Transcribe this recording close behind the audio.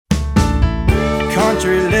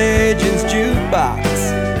Country Legends Jukebox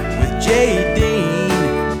with J. Dean,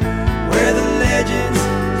 where the legends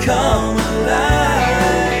come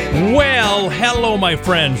alive. Well, hello, my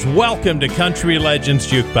friends. Welcome to Country Legends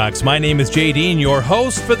Jukebox. My name is J. Dean, your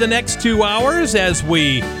host for the next 2 hours as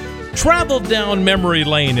we travel down memory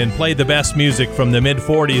lane and play the best music from the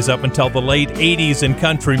mid-40s up until the late 80s in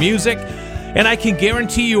country music. And I can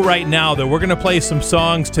guarantee you right now that we're going to play some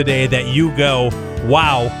songs today that you go,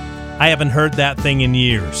 wow, I haven't heard that thing in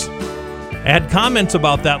years. I had comments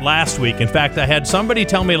about that last week. In fact, I had somebody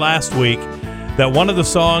tell me last week that one of the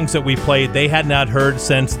songs that we played they had not heard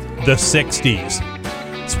since the 60s.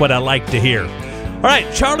 That's what I like to hear. All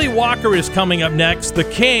right, Charlie Walker is coming up next. The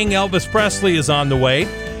King, Elvis Presley, is on the way.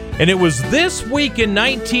 And it was this week in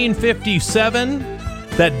 1957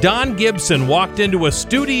 that Don Gibson walked into a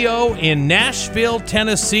studio in Nashville,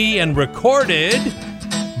 Tennessee, and recorded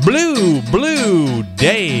Blue, Blue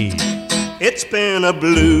Day. It's been a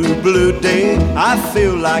blue, blue day. I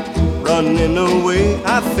feel like running away.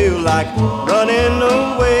 I feel like running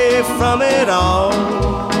away from it all.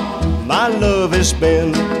 My love has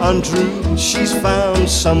been untrue. She's found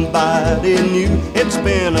somebody new. It's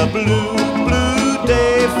been a blue, blue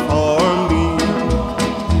day for me.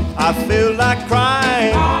 I feel like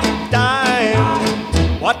crying,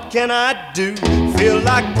 dying. What can I do? Feel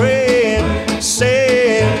like praying,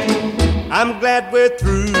 saying I'm glad we're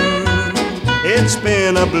through. It's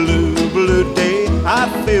been a blue, blue day. I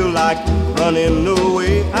feel like running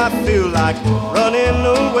away. I feel like running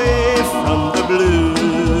away from the blues.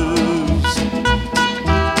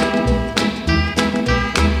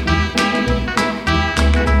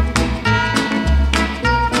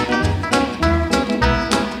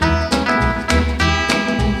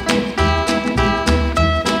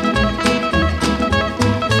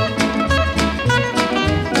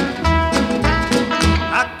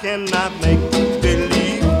 I cannot make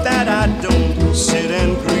believe that I don't sit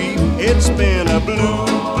and grieve. It's been a blue,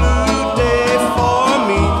 blue day for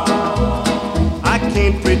me. I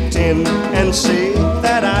can't pretend and say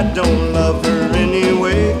that I don't love her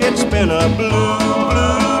anyway. It's been a blue,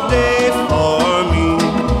 blue day for me.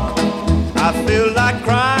 I feel like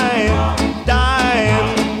crying,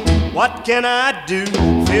 dying. What can I do?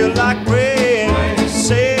 Feel like praying,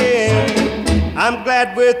 saying I'm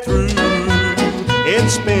glad we're through.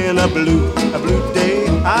 It's been a blue day.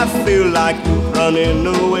 I feel like running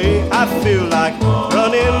away. I feel like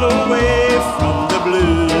running away from the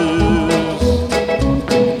blues.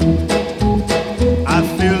 I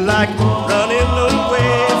feel like running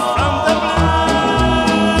away from the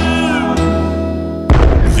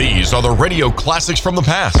blues. These are the radio classics from the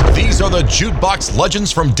past. These are the jukebox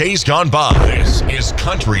legends from days gone by. This is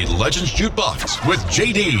Country Legends Jukebox with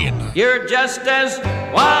J. Dean. You're just as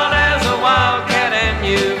wild as a wildcat, and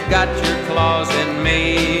you've got your claws in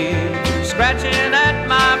me, scratching at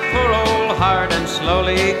my poor old heart and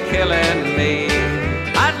slowly killing me.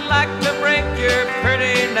 I'd like to break your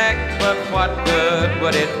pretty neck, but what good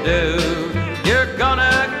would it do? You're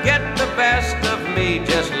gonna get the best of me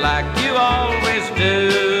just like you always do.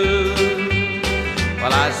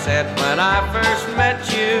 Well, I said when I first met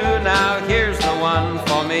you, now here's the one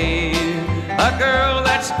for me. A girl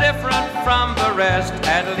that's different from the rest,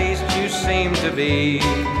 at least you seem to be.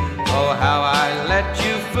 Oh, how I let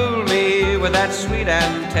you fool me with that sweet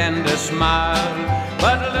and tender smile.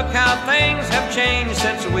 But look how things have changed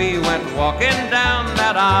since we went walking down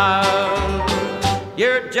that aisle.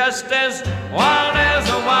 You're just as wild as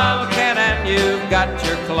a wildcat, and you've got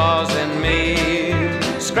your claws in me,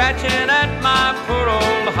 scratching at my poor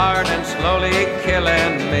old heart and slowly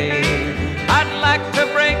killing me. I'd like to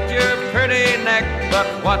break your pretty neck, but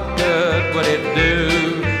what good would it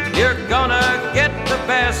do? You're gonna get the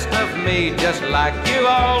best of me just like you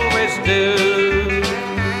always do.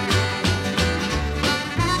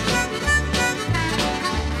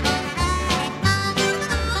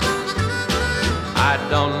 I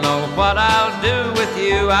don't know what I'll do with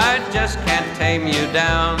you, I just can't tame you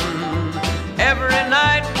down. Every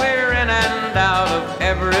night we're in and out of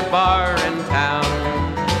every bar in town,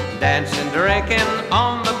 dancing, drinking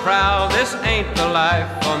on the prowl. This ain't the life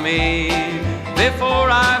for me. Before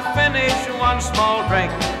I finish one small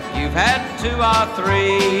drink, you've had 2 or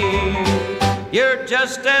 3. You're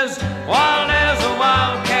just as wild as a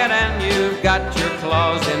wildcat, and you've got your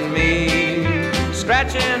claws in me,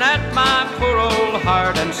 scratching at my poor old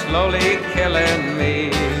heart and slowly killing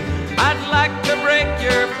me. I'd like to break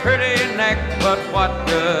your pretty neck, but what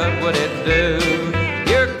good would it do?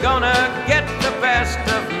 You're gonna get the best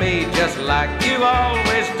of me just like you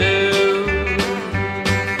always do.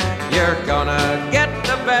 You're gonna get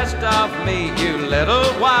the best of me, you little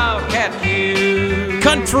wildcat, you.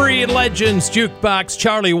 Country Legends Jukebox,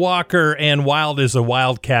 Charlie Walker and Wild as a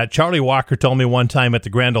Wildcat. Charlie Walker told me one time at the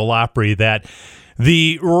Grand Ole Opry that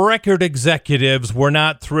the record executives were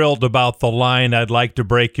not thrilled about the line, "I'd like to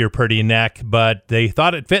break your pretty neck," but they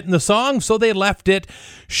thought it fit in the song, so they left it.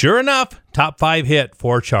 Sure enough, top 5 hit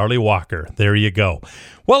for Charlie Walker. There you go.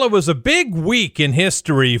 Well, it was a big week in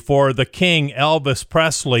history for the king, Elvis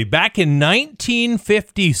Presley. Back in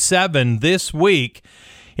 1957, this week,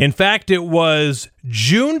 in fact, it was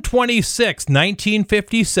June 26,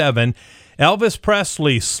 1957, Elvis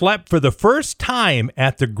Presley slept for the first time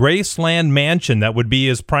at the Graceland Mansion. That would be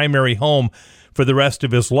his primary home for the rest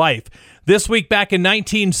of his life. This week back in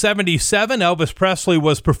 1977, Elvis Presley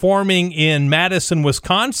was performing in Madison,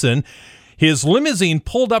 Wisconsin. His limousine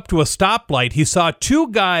pulled up to a stoplight. He saw 2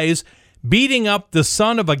 guys beating up the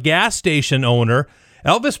son of a gas station owner.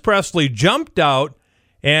 Elvis Presley jumped out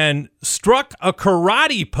and struck a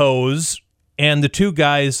karate pose, and the 2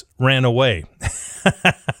 guys ran away.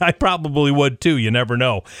 I probably would too, you never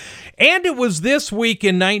know. And it was this week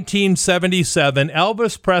in 1977,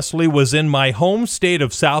 Elvis Presley was in my home state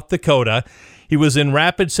of South Dakota. He was in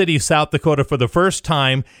Rapid City, South Dakota for the first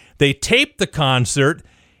time. They taped the concert,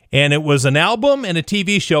 and it was an album and a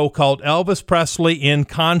TV show called Elvis Presley in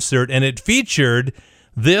Concert, and it featured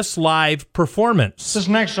this live performance. This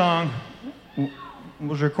next song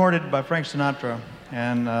was recorded by Frank Sinatra,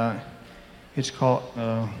 and it's called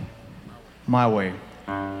My Way.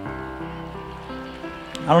 I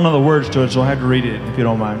don't know the words to it, so I have to read it if you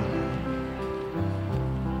don't mind.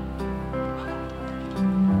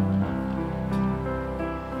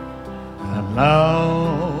 And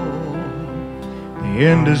now the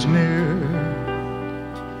end is near,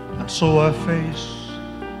 and so I face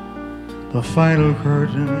the final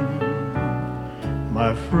curtain,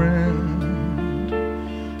 my friend.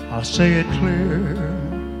 I'll say it clear,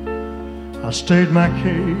 I state my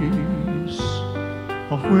case,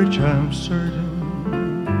 of which I'm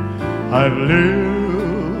certain. I've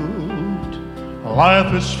lived a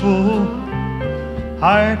life is full,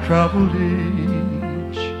 I traveled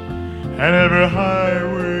each and every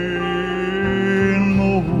highway and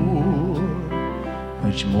more,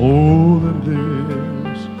 much more than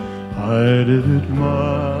this, I did it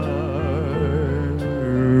my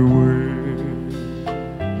way.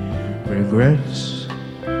 Regrets,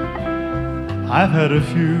 I've had a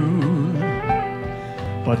few,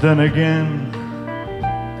 but then again,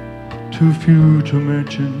 too few to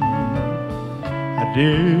mention. I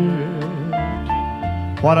did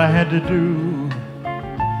what I had to do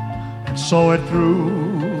and saw it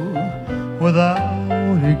through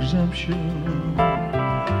without exemption.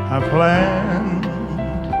 I planned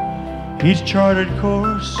each charted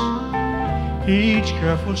course, each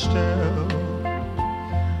careful step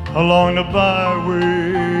along the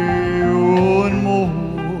byway, oh, and more,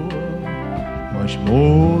 much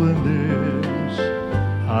more than this,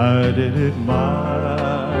 I did it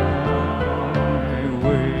my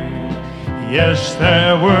way. Yes,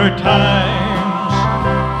 there were times,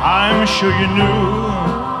 I'm sure you knew,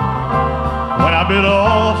 when I bit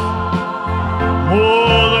off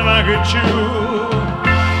more than I could chew,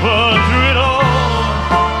 but through it all,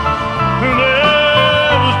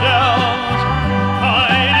 there was doubt. I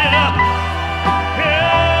ate it up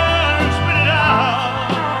and spit it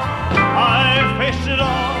out. I faced it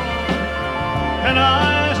all, and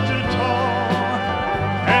I stood tall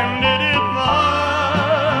and did it my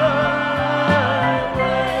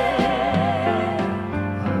way.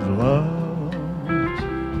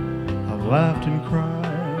 I've laughed and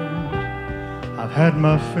cried, I've had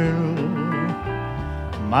my fill,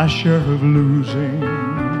 my share of losing,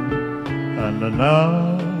 and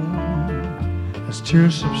now as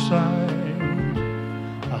tears subside,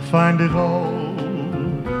 I find it all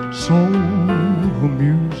so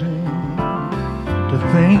amusing to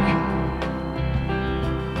think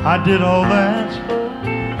I did all that,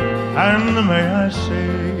 and may I say,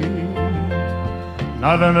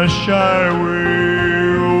 not in a shy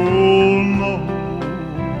way, oh no,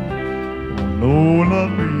 oh, no, not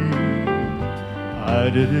me, I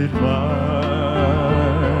did it my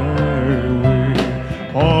way.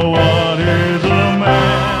 Oh, what is a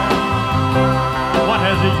man? What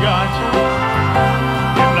has he got?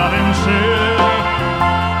 If not himself,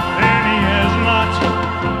 then he has not to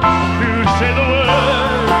say the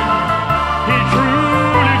word he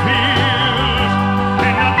truly feels,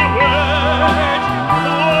 and not the words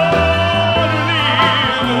the world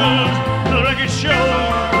reveals. The record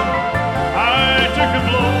shows I took a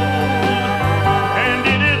blow and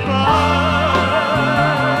did it my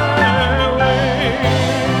way.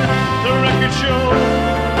 The record shows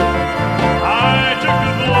I took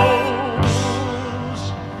a blow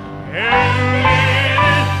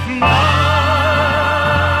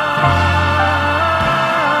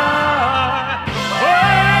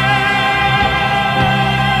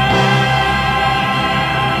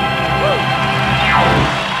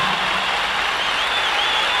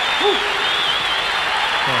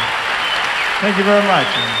Thank you very much.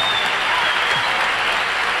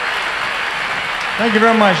 Thank you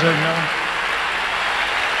very much, Miller.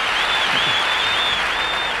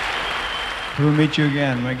 We'll meet you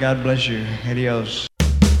again. May God bless you. Adios.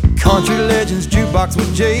 Country Legends Jukebox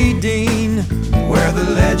with J. Dean, where the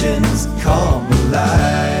legends come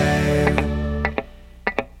alive.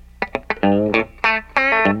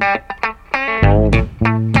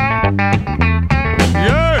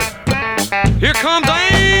 Yeah, here comes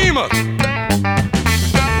Amos.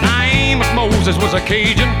 Now Amos Moses was a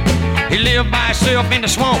Cajun. He lived by himself in the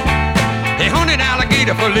swamp. He hunted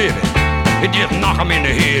alligator for a living. He just knock him in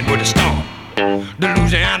the head with a stump. The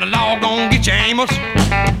Louisiana law gon' get you, Amos.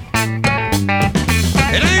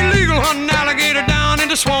 It ain't legal hunting alligator down in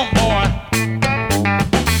the swamp, boy.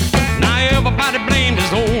 Now everybody blamed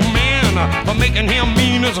his old man for making him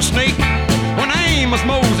mean as a snake. When Amos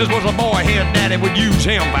Moses was a boy, his daddy would use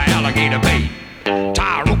him for alligator bait.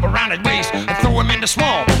 Tie a rope around his waist and throw him in the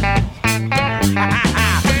swamp.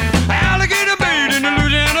 Alligator bait in the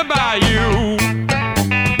Louisiana bayou.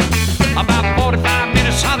 About 45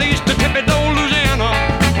 minutes southeast of Thibodaux, Louisiana,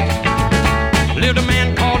 lived a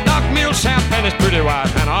man called Doc Millsap and his pretty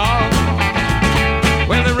wife Hannah.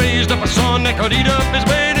 Well, they raised up a son that could eat up his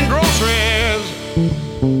bait and groceries.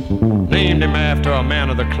 Named him after a man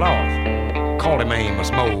of the cloth. Called him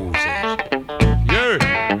Amos Moses. Yeah.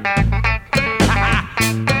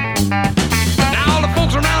 Now all the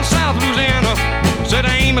folks around South Louisiana said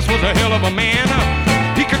Amos was a hell of a man.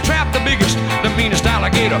 He could trap the biggest, the meanest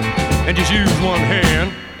alligator and just use one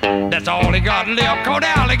hand. That's all he got left, called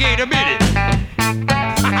alligator bit it.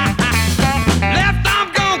 Left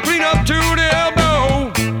arm gone clean up to the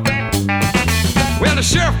elbow. Well, the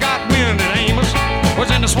sheriff got wind that Amos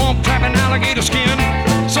was in the swamp trapping alligator skin.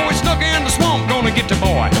 So he snuck in the swamp, gonna get the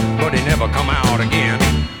boy, but he never come out again.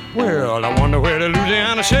 Well, I wonder where the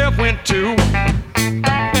Louisiana sheriff went to.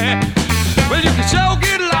 Well, you can so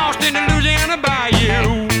get lost in the Louisiana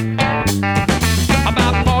bayou.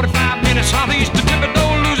 About 45 minutes southeast of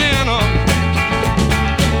Thibodaux, Louisiana,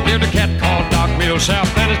 lived a cat called Doc Millsap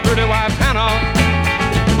and his pretty wife Hannah.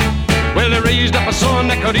 Well, they raised up a son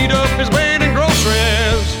that could eat up his weight in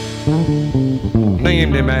groceries.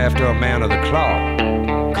 Named him after a man of the cloth.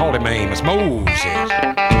 Called him Amos Moses.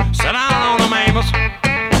 Sit down on him, Amos.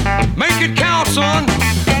 Make it count, son.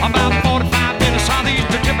 About 45 minutes southeast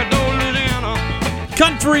of Thibodaux, Louisiana.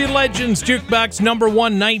 Country Legends Jukebox number 1,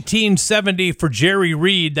 1970 for Jerry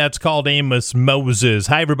Reed. That's called Amos Moses.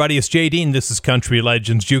 Hi, everybody. It's J. Dean. This is Country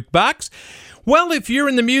Legends Jukebox. Well, if you're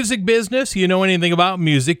in the music business, you know anything about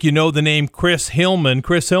music, you know the name Chris Hillman.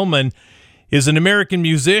 Chris Hillman is an American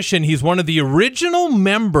musician. He's one of the original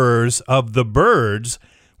members of the Byrds,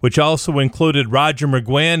 which also included Roger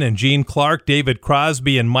McGuinn and Gene Clark, David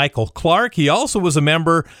Crosby, and Michael Clark. He also was a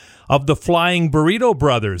member of the Flying Burrito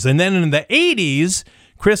Brothers. And then in the 80s,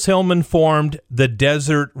 Chris Hillman formed the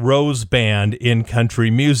Desert Rose Band in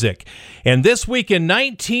country music. And this week in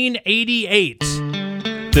 1988,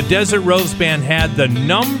 the Desert Rose Band had the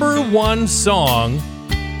number 1 song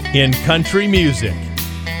in country music.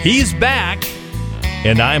 He's back,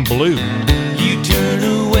 and I'm blue. You turn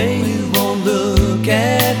away, you won't look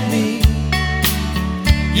at me.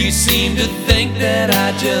 You seem to think that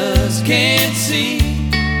I just can't see.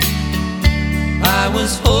 I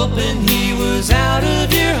was hoping he was out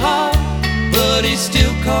of your heart, but he's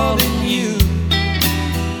still calling you.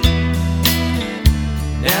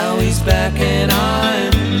 Now he's back and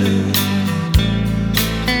I'm blue.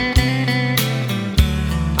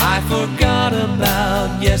 I forgot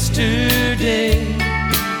about yesterday.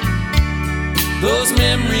 Those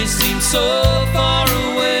memories seem so far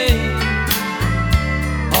away.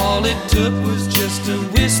 All it took was just a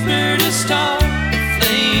whisper to start a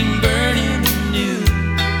flame burning anew.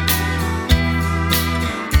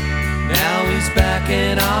 Now he's back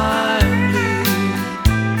and I'm blue.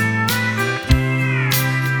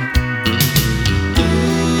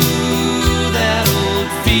 Ooh, that old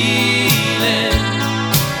feeling,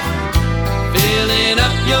 filling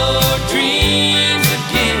up your dreams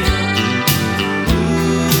again.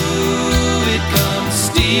 Ooh, it comes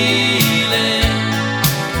stealing,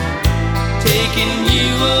 taking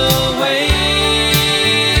you away.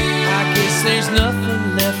 I guess there's nothing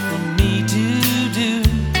left for me to do.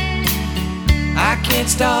 I can't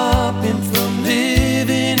stop him from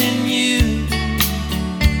living in you,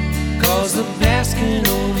 'cause the past can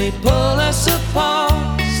only pull us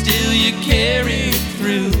apart. Still you carry it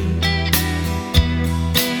through.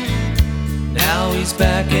 Now he's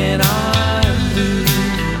back and I'm blue.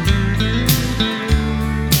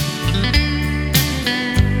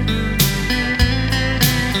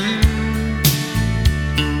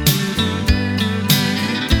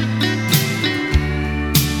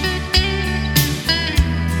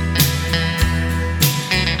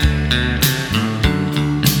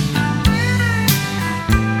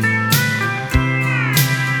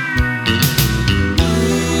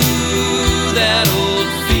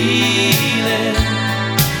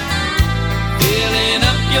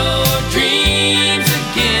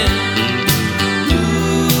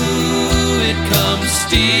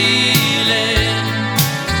 stealing,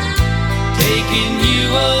 taking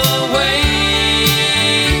you away.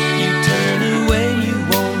 You turn away, you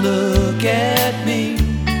won't look at me.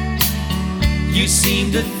 You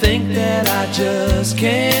seem to think that I just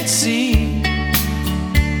can't see.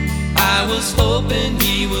 I was hoping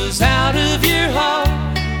he was out of your heart,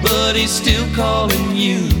 but he's still calling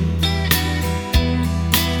you.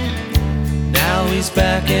 Now he's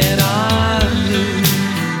back and I'm blue.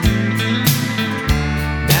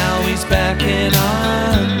 Now he's back and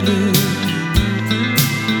I'm blue.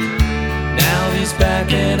 Now he's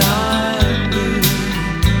back and I'm blue.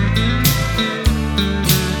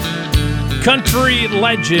 Country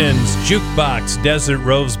Legends Jukebox, Desert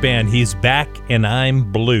Rose Band. He's back and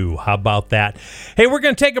I'm blue. How about that? Hey, we're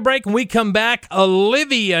going to take a break. When we come back,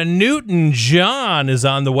 Olivia Newton-John is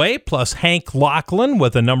on the way, plus Hank Locklin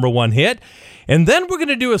with a #1 hit. And then we're going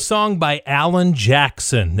to do a song by Alan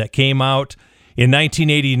Jackson that came out in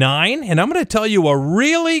 1989. And I'm going to tell you a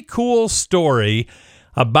really cool story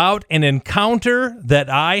about an encounter that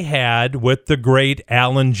I had with the great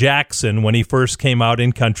Alan Jackson when he first came out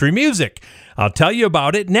in country music. I'll tell you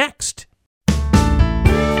about it next.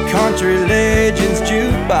 Country Legends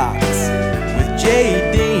Jukebox with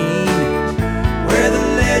J. Dean, where the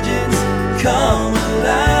legends come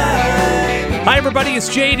alive. Hi everybody,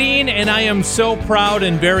 it's J. Dean, and I am so proud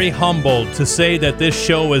and very humbled to say that this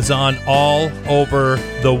show is on all over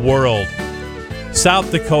the world.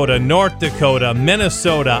 South Dakota, North Dakota,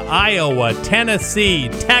 Minnesota, Iowa, Tennessee,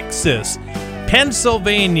 Texas,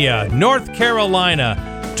 Pennsylvania, North Carolina,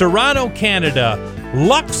 Toronto, Canada,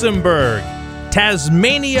 Luxembourg,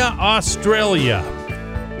 Tasmania, Australia.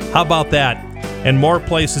 How about that? And more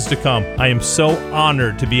places to come. I am so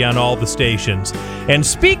honored to be on all the stations. And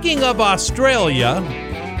speaking of Australia,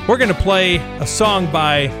 we're going to play a song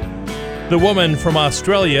by the woman from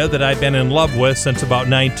Australia that I've been in love with since about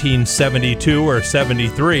 1972 or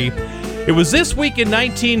 73. It was this week in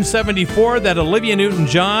 1974 that Olivia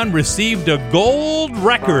Newton-John received a gold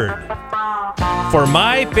record for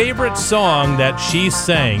my favorite song that she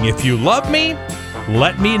sang. If you love me,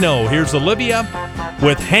 let me know. Here's Olivia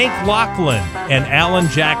with Hank Locklin and Alan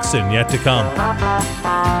Jackson yet to come.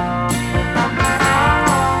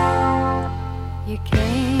 You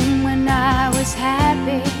came when I was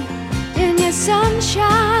happy in your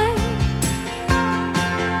sunshine.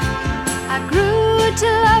 I grew to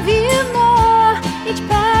love you more each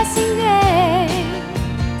passing day.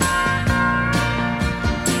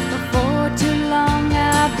 Before too long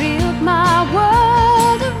I built my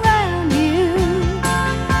world around you,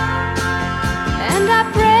 and I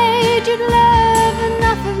prayed you'd love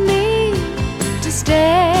enough of me to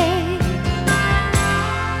stay.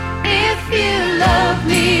 If you love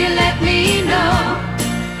me, let me know.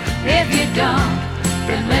 If you don't,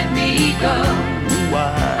 then let me go.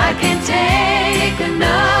 I can't take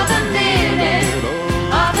another minute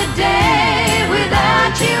of the day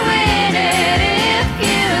without you in it. If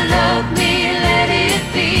you love me, let it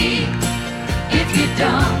be. If you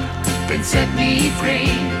don't, then set me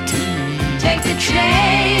free. Take the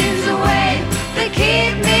chains away that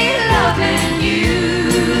keep me loving you.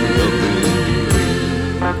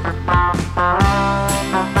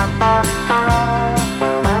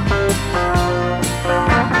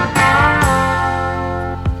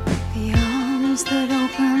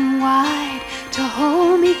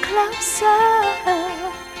 Closer,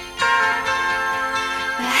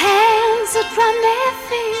 the hands that run their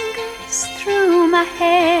fingers through my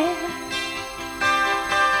hair,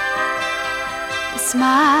 a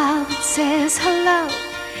smile that says hello,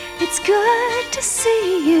 it's good to see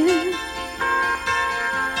you.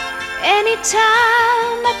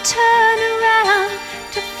 Anytime I turn around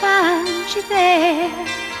to find you there,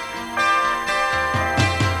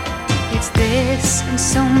 it's this and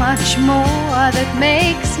so much more that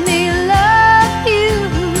makes me love you.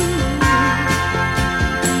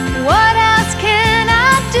 What else can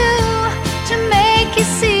I do to make you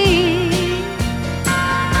see?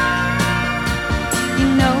 You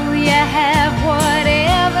know you have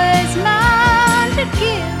whatever's mine to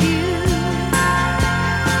give you,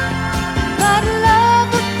 but love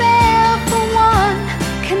affair for one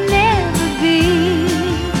can never be.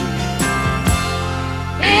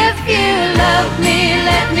 If you love me,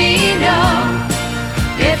 let me know.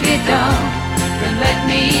 If you don't, then let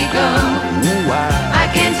me go. I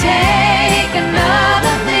can't take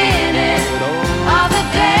another minute of the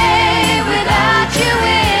day without you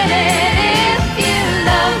in it. If you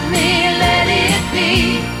love me, let it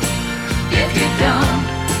be. If you don't,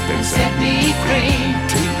 then set me free.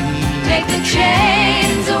 Take the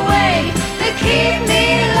chains away that keep me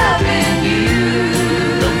loving you.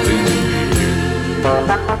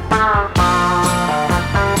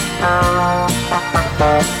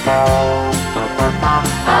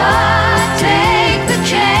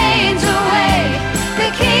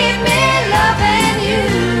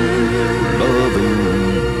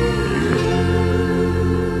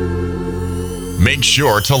 Make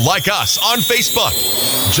sure to like us on Facebook.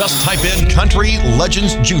 Just type in Country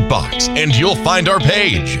Legends Jukebox and you'll find our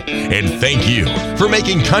page. And thank you for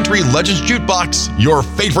making Country Legends Jukebox your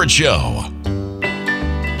favorite show.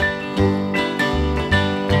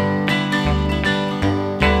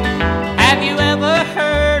 Have you ever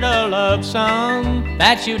heard a love song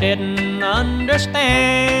that you didn't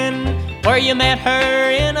understand? Where you met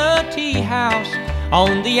her in a tea house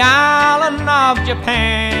on the island of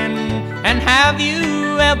Japan? And have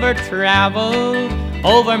you ever traveled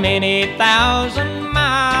over many thousand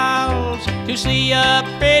miles to see a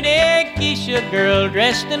pretty geisha girl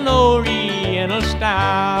dressed in Oriental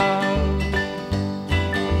style?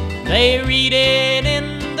 They read it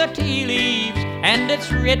in the tea leaves and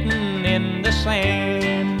it's written in the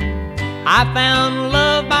sand. I found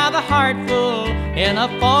love by the heartful in a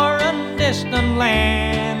foreign distant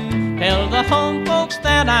land. Tell the home folks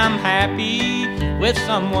that I'm happy with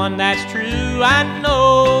someone that's true. I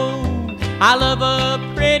know I love a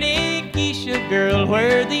pretty geisha girl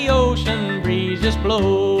where the ocean breezes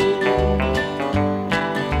blow.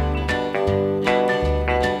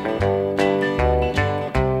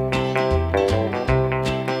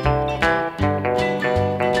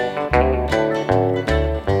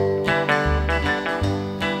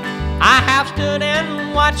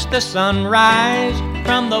 Watch the sunrise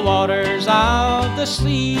from the waters of the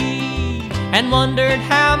sea, and wondered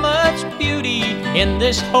how much beauty in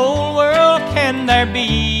this whole world can there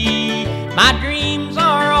be. My dreams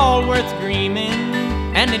are all worth dreaming,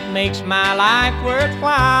 and it makes my life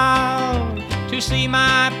worthwhile to see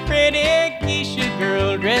my pretty geisha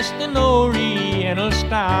girl dressed in Oriental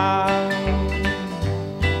style.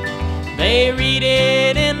 They read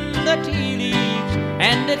it in the tea leaves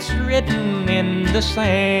and it's written in the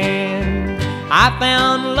sand. I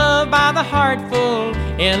found love by the heartful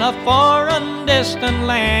in a foreign distant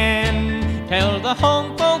land. Tell the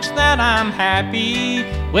home folks that I'm happy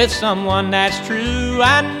with someone that's true.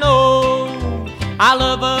 I know I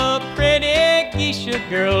love a pretty geisha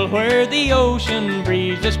girl where the ocean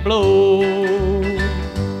breezes blow.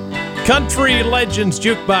 Country Legends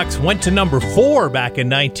Jukebox went to number 4 back in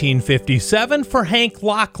 1957 for Hank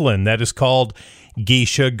Locklin. That is called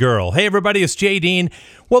Geisha Girl. Hey everybody, it's Jay Dean.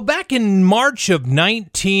 Well, back in March of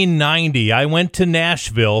 1990, I went to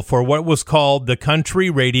Nashville for what was called the Country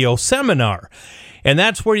Radio Seminar. And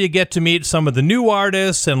that's where you get to meet some of the new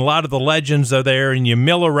artists, and a lot of the legends are there, and you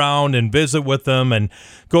mill around and visit with them and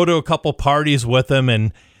go to a couple parties with them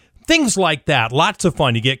and things like that. Lots of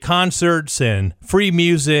fun. You get concerts and free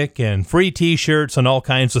music and free t-shirts and all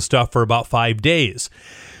kinds of stuff for about 5 days.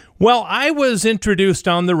 Well, I was introduced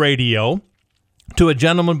on the radio to a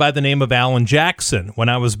gentleman by the name of Alan Jackson. When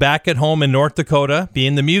I was back at home in North Dakota,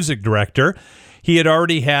 being the music director, he had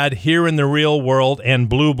already had Here in the Real World and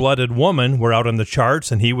Blue-Blooded Woman were out on the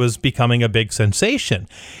charts, and he was becoming a big sensation.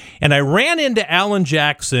 And I ran into Alan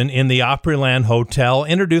Jackson in the Opryland Hotel,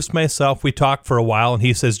 introduced myself, we talked for a while, and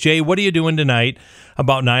he says, Jay, what are you doing tonight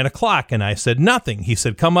about 9 o'clock? And I said, nothing. He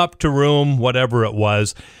said, come up to room, whatever it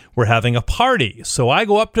was, we're having a party. So I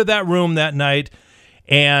go up to that room that night,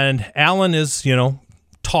 and Alan is,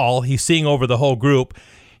 tall. He's seeing over the whole group.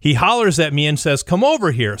 He hollers at me and says, come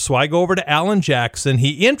over here. So I go over to Alan Jackson.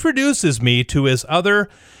 He introduces me to his other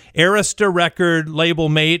Arista record label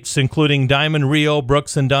mates, including Diamond Rio,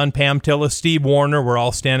 Brooks and Dunn, Pam Tillis, Steve Warner. We're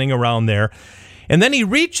all standing around there. And then he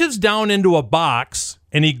reaches down into a box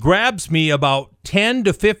and he grabs me about 10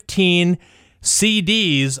 to 15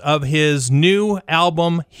 CDs of his new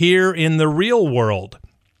album, Here in the Real World.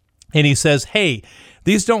 And he says, hey,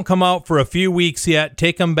 these don't come out for a few weeks yet.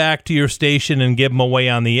 Take them back to your station and give them away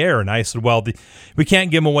on the air. And I said, well, we can't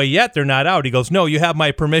give them away yet. They're not out. He goes, no, you have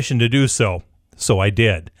my permission to do so. So I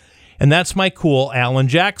did. And that's my cool Alan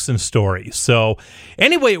Jackson story. So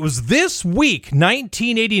anyway, it was this week,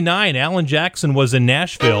 1989, Alan Jackson was in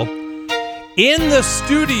Nashville in the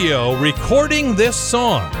studio recording this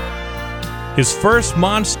song, his first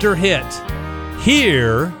monster hit,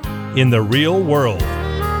 Here in the Real World.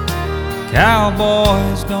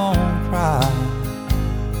 Cowboys don't cry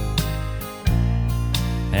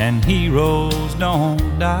and heroes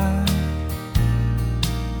don't die.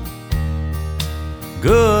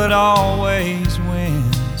 Good always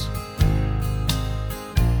wins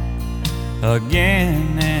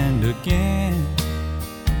again and again.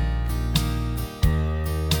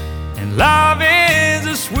 And love is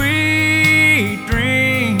a sweet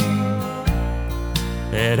dream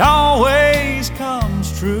that always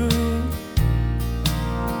comes true.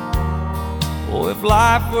 Oh, if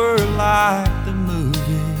life were like the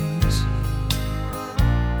movies,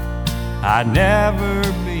 I'd never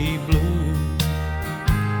be blue.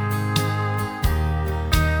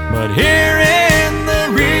 But here in the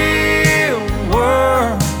real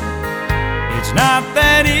world, it's not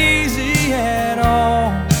that easy at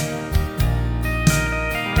all.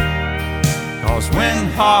 'Cause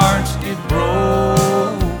when hearts get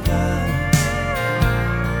broken,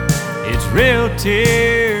 it's real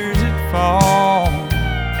tears that fall.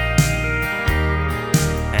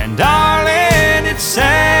 And darling, it's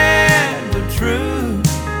sad but true,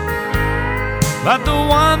 but the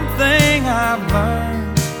one thing I've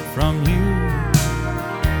learned from you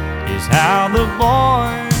is how the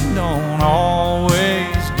boy don't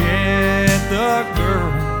always get the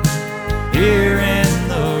girl here in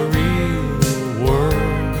the real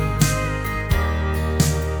world.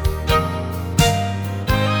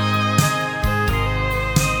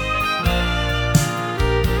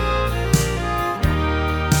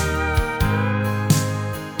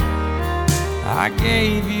 I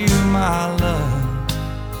gave you my love,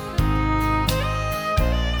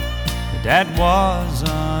 but that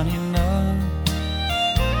wasn't enough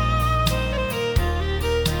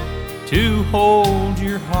to hold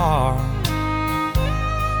your heart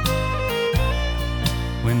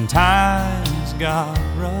when times got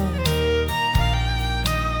rough.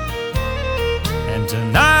 And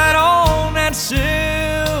tonight on that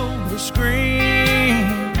silver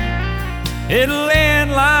screen, it'll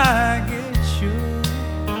end like it should.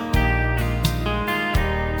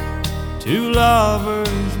 Two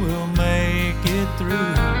lovers will make it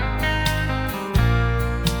through,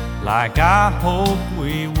 like I hoped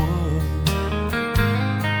we would.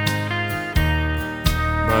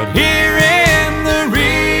 But here in the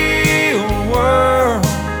real world,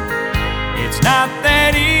 it's not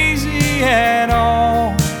that easy at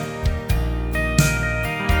all.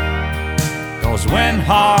 'Cause when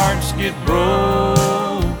hearts get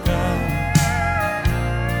broken,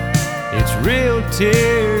 it's real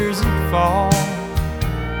tears that fall.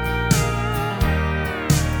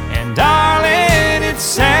 And darling, it's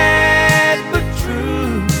sad but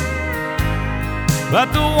true, but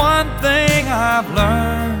the one thing I've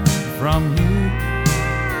learned from you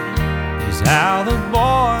is how the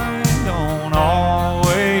boy don't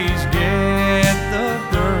always get the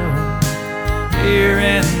girl here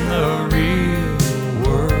in the real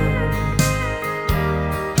world.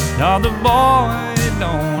 No, the boy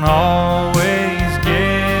don't always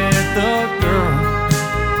get the girl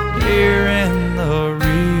here in the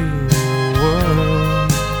real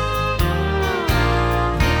world.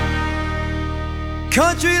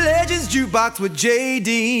 Country Legends Jukebox with J.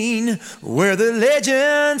 Dean, where the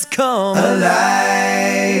legends come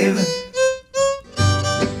alive.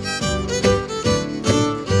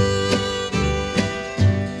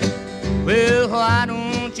 Well, why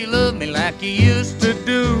don't you love me like you used to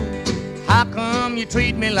do? How come you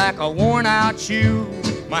treat me like a worn-out shoe?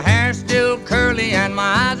 My hair's still curly and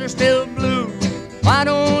my eyes are still blue. Why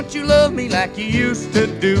don't you love me like you used to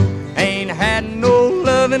do? Ain't had no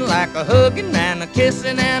loving like a hugging and a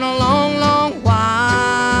kissing in a long, long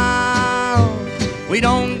while. We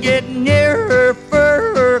don't get nearer,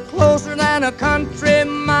 further, closer than a country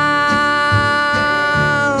mile.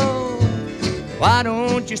 Why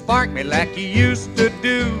don't you spark me like you used to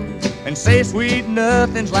do? And say sweet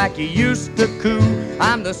nothings like you used to coo.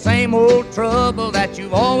 I'm the same old trouble that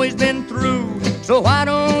you've always been through. So why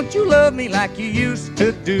don't you love me like you used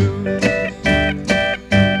to do?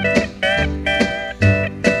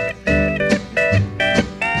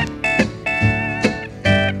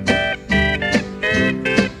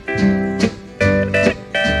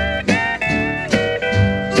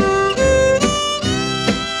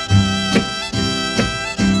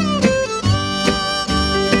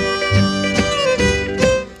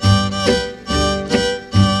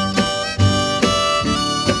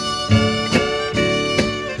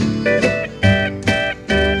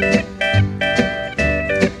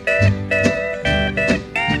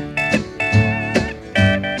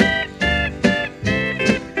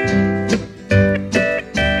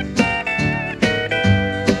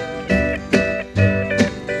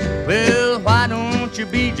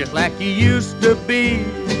 Just like you used to be.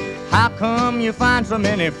 How come you find so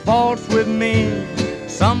many faults with me?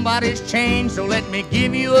 Somebody's changed, so let me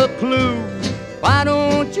give you a clue. Why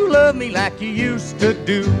don't you love me like you used to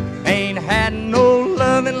do? Ain't had no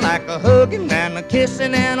loving like a hugging and a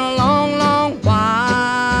kissing in a long, long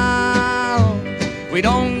while. We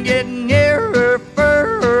don't get nearer,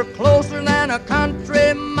 further, closer than a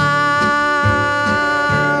country mile.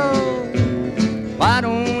 Why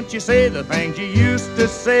don't you say the things you used to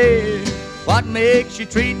say? What makes you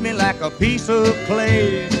treat me like a piece of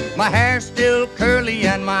clay? My hair's still curly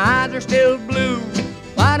and my eyes are still blue.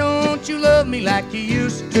 Why don't don't you love me like you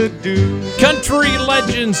used to do? Country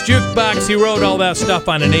Legends Jukebox. He wrote all that stuff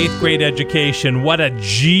on an 8th grade education. What a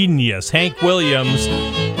genius. Hank Williams.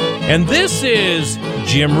 And this is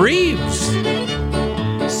Jim Reeves.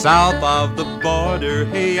 South of the border,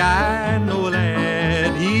 hey, I know a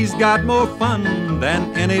lad. He's got more fun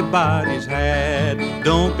than anybody's had.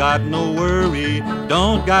 Don't got no worry,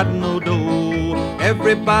 don't got no dough.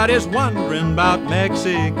 Everybody's wondering about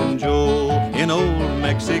Mexican Joe. In old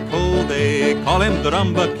Mexico, they call him the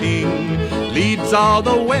Rumba King. Leads all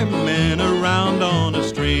the women around on a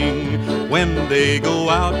string. When they go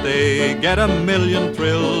out, they get a million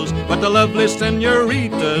thrills. But the lovely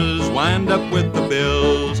senoritas wind up with the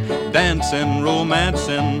bills. Dancing,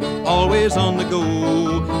 romancing, always on the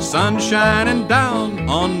go. Sun shining down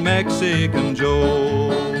on Mexican Joe.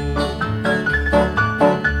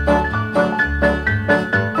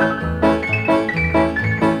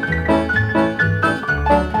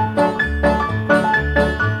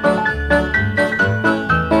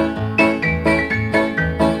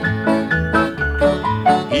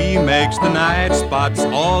 The night spots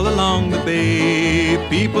all along the bay.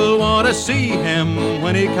 People want to see him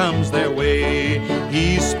when he comes their way.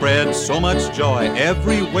 He spreads so much joy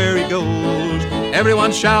everywhere he goes.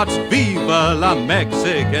 Everyone shouts, Viva la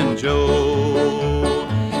Mexican Joe.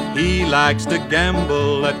 He likes to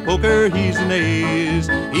gamble, at poker he's an ace.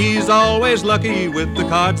 He's always lucky with the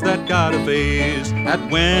cards that got a face. At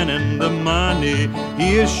winning the money,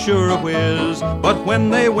 he is sure a whiz. But when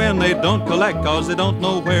they win, they don't collect, cause they don't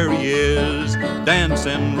know where he is.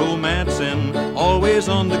 Dancing, romancing, always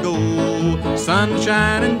on the go. Sun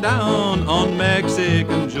shining down on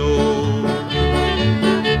Mexican Joe.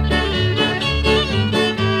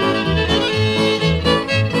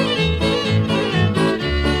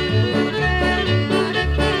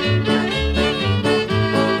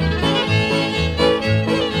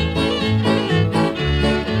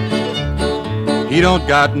 He don't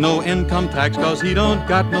got no income tax cause he don't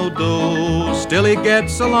got no dough. Still he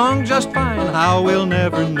gets along just fine, how we'll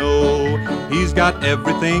never know. He's got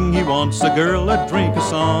everything he wants, a girl, a drink, a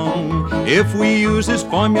song. If we use his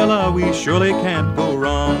formula, we surely can't go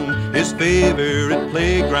wrong. His favorite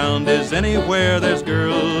playground is anywhere there's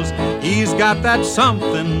girls. He's got that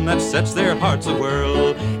something that sets their hearts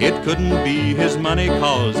a-whirl. It couldn't be his money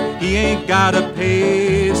cause he ain't got a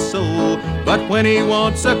peso. But when he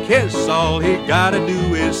wants a kiss, all he gotta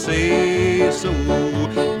do is say so.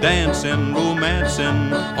 Dancing,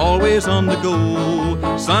 romancing, always on the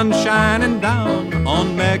go. Sun shining down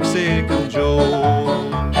on Mexican Joe.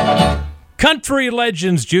 Country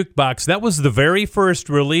Legends Jukebox. That was the very first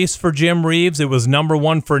release for Jim Reeves. It was number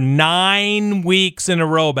 1 for 9 weeks in a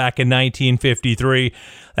row back in 1953.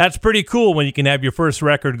 That's pretty cool when you can have your first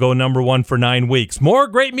record go number 1 for 9 weeks. More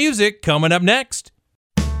great music coming up next.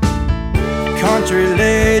 Country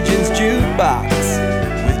Legends Jukebox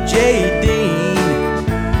with J. Dean,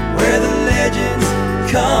 where the legends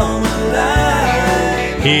come alive.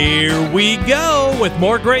 Here we go with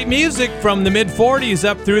more great music from the mid-40s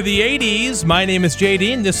up through the 80s. My name is J.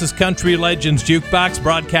 Dean. This is Country Legends Jukebox,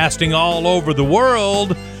 broadcasting all over the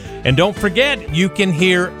world. And don't forget, you can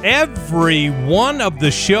hear every one of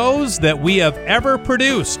the shows that we have ever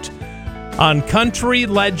produced on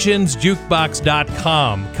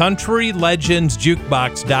CountryLegendsJukebox.com.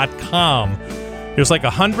 CountryLegendsJukebox.com. There's like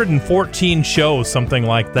 114 shows, something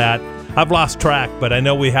like that. I've lost track, but I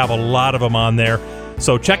know we have a lot of them on there.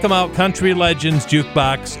 So check them out,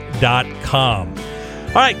 CountryLegendsJukebox.com.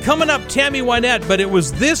 All right, coming up, Tammy Wynette, but it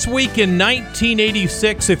was this week in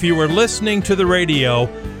 1986, if you were listening to the radio,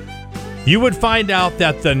 you would find out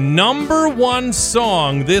that the number 1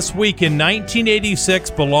 song this week in 1986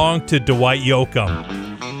 belonged to Dwight Yoakam.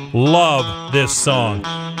 Love this song.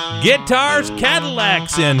 Guitars,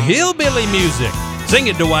 Cadillacs, and hillbilly music. Sing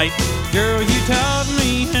it, Dwight. Girl, you taught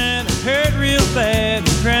me how to hurt real bad and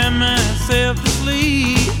cry myself to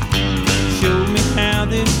sleep. Showed me how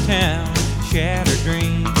this town shattered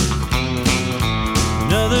dreams.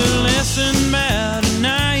 Another lesson about a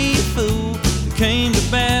naive fool that came to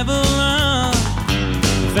Babylon.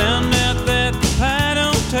 Found out that the pie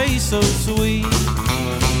don't taste so sweet.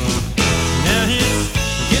 Now his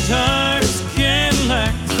guitars,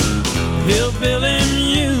 Cadillacs, hillbilly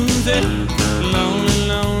music, lonely,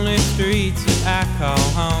 lonely streets that I call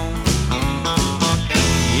home.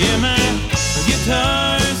 Yeah, my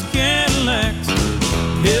guitars, Cadillacs,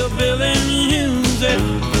 hillbilly music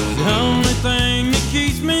is the only thing that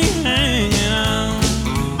keeps me hanging on.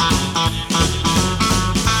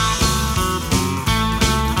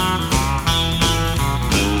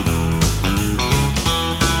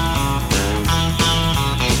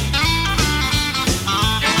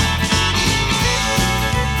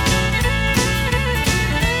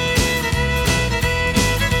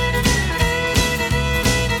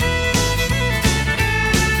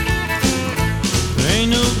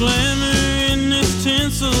 glamour in this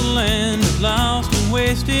tinsel land of lost and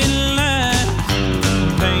wasted lives.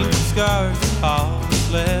 Paint and scars are all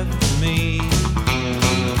that's left for me.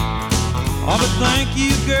 Oh, but thank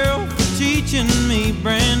you, girl, for teaching me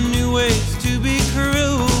brand new ways to be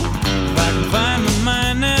cruel. If I can find my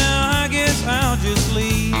mind now, I guess I'll just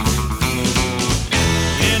leave.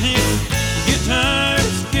 And his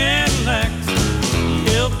guitars, Cadillacs,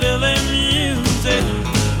 hillbilly music,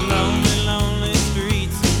 lonely, lonely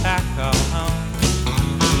streets I call home.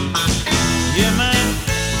 Yeah, my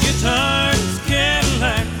guitars,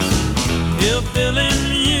 Cadillacs, hillbilly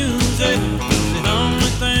music is the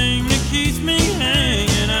only thing that keeps me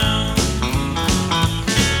hanging on.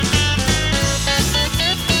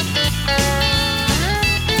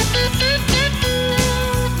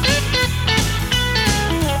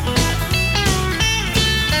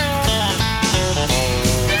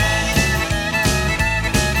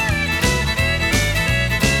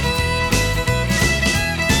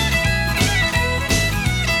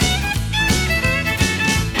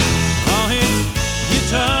 All his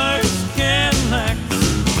guitars, Cadillacs,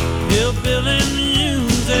 hillbilly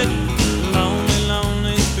music, lonely,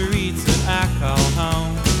 lonely streets that I call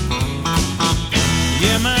home.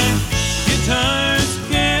 Yeah, my guitars,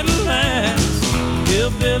 Cadillacs,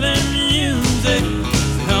 hillbilly music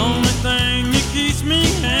is the only thing that keeps me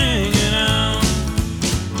hanging on.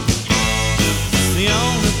 It's the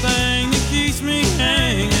only thing that keeps me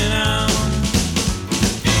hanging on.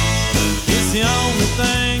 It's the only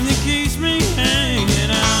thing that keeps me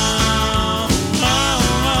hanging on.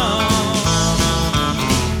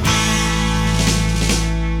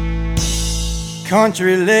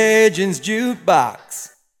 Country Legends Jukebox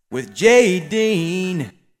with J.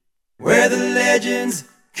 Dean, where the legends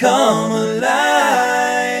come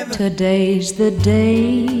alive. Today's the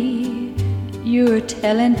day you're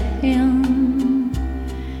telling him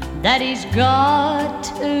that he's got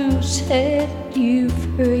to set you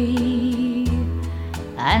free,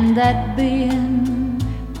 and that being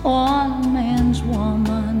one man's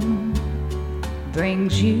woman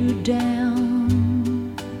brings you down.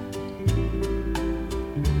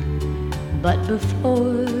 But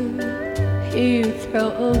before you throw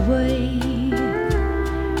away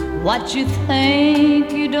what you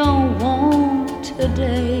think you don't want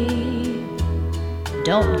today,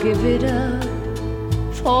 don't give it up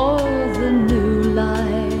for the new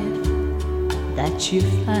life that you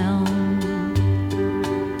found.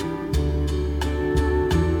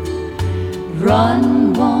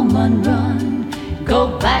 Run, woman, run.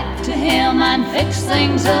 Go back to him and fix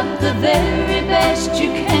things up the very best you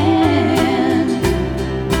can.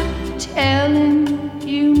 Tell him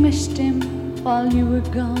you missed him while you were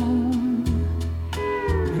gone.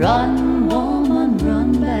 Run, woman,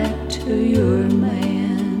 run back to your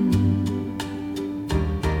man.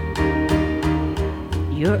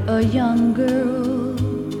 You're a young girl,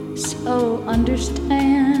 so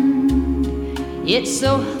understand. It's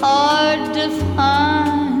so hard to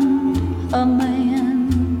find a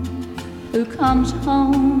man who comes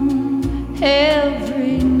home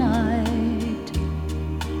every night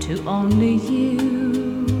to only you.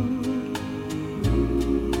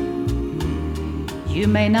 You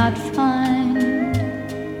may not find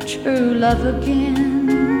true love again,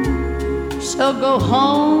 so go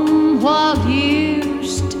home while you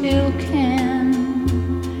still can,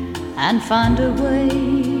 and find a way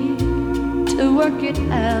to work it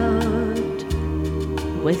out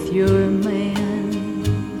with your man.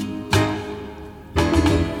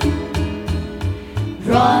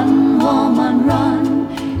 Run, woman,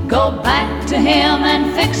 run. Go back to him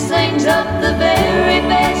and fix things up the very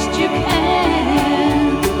best you can.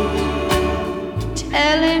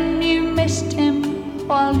 Tell him you missed him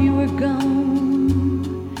while you were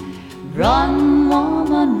gone. Run,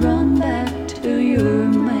 woman, run back to your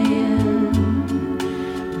man.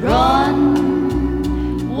 Run,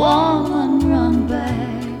 woman, run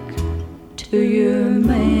back to your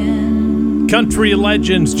man. Country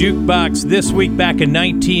Legends Jukebox this week back in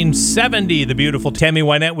 1970. The beautiful Tammy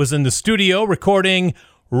Wynette was in the studio recording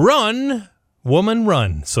Run, Woman,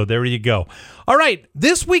 Run. So there you go. All right,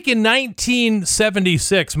 this week in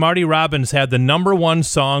 1976, Marty Robbins had the #1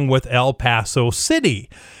 song with El Paso City.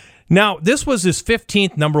 Now, this was his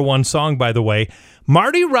 15th #1 song, by the way.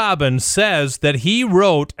 Marty Robbins says that he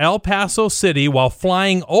wrote El Paso City while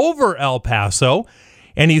flying over El Paso,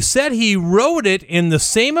 and he said he wrote it in the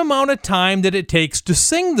same amount of time that it takes to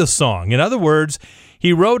sing the song. In other words,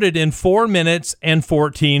 he wrote it in 4 minutes and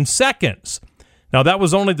 14 seconds. Now, that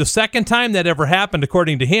was only the second time that ever happened,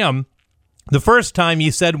 according to him. The first time,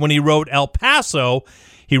 he said, when he wrote El Paso,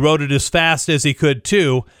 he wrote it as fast as he could,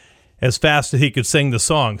 too. as fast as he could sing the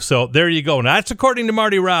song. So there you go. Now, that's according to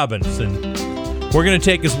Marty Robbins, and we're going to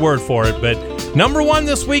take his word for it. But number one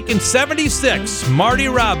this week in 76, Marty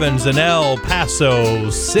Robbins in El Paso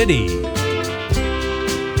City.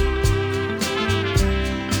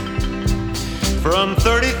 From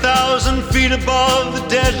 30,000 feet above the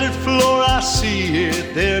desert floor, I see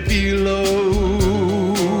it there below.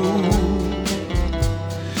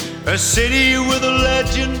 A city with a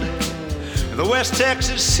legend, the West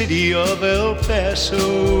Texas city of El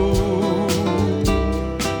Paso,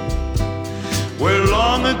 where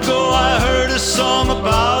long ago I heard a song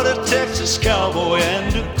about a Texas cowboy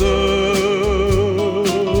and a girl,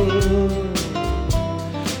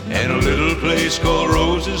 and a little place called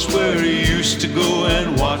Roses where he used to go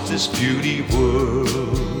and watch this beauty world.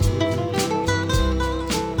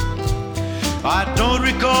 I don't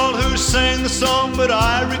recall who sang the song, but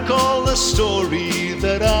I recall the story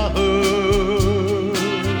that I heard.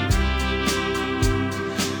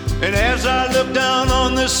 And as I look down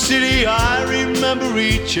on the city, I remember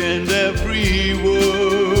each and every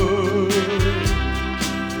word.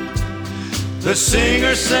 The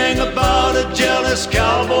singer sang about a jealous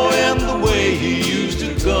cowboy and the way he used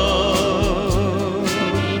a gun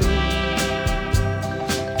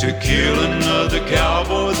to kill another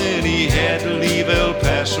cowboy, then he had to leave El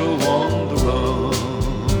Paso on the run.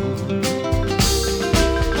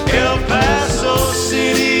 El Paso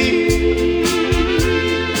City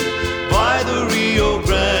by the Rio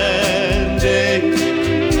Grande.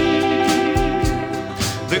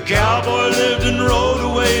 The cowboy lived and rode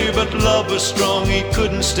away, but love was strong, he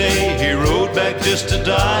couldn't stay. He rode back just to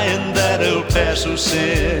die, and that El Paso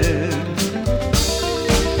said.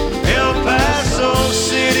 El Paso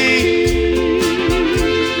City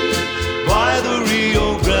by the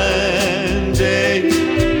Rio Grande.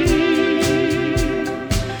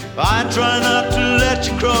 I try not to let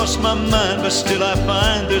you cross my mind, but still I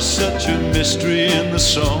find there's such a mystery in the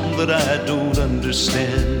song that I don't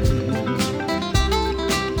understand.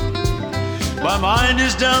 My mind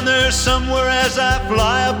is down there somewhere as I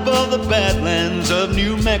fly above the badlands of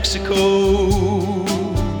New Mexico.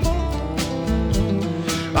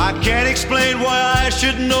 I can't explain why I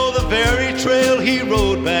should know the very trail he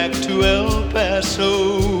rode back to El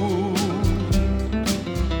Paso.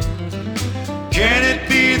 Can it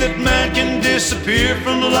be that man can disappear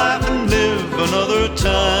from life and live another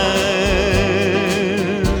time?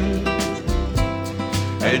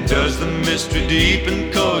 And does the mystery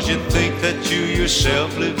deepen cause you think that you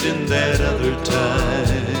yourself lived in that other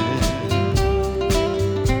time?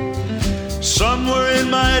 Somewhere in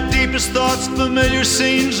my deepest thoughts, familiar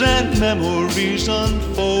scenes and memories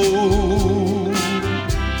unfold.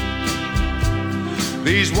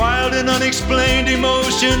 These wild and unexplained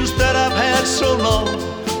emotions that I've had so long,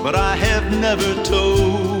 but I have never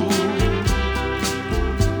told.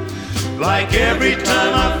 Like every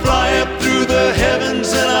time I fly up through the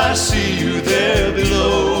heavens and I see you there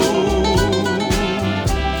below,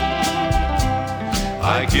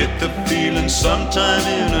 I get the feeling sometime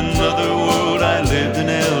in another world I lived in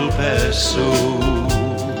El Paso.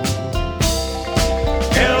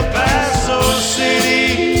 El Paso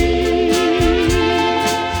City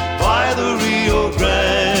by the Rio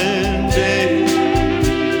Grande.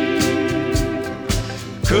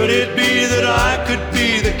 Could it be that I could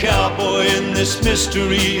be the cowboy in this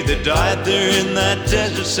mystery that died there in that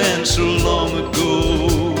desert sand so long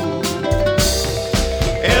ago?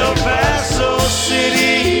 El Paso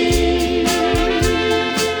City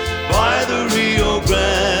by the Rio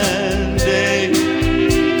Grande.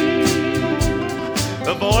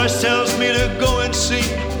 A voice tells me to go and see,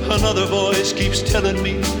 another voice keeps telling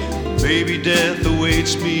me maybe death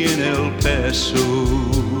awaits me in El Paso.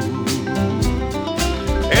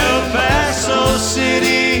 El Paso City.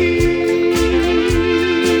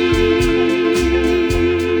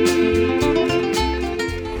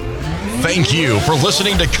 Thank you for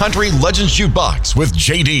listening to Country Legends Jukebox with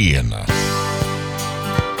JD.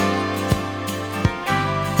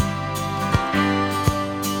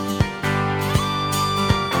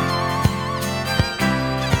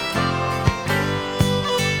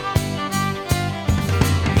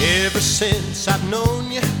 Ever since I've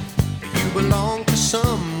known you, you belong to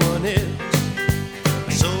someone else.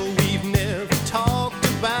 So we've never talked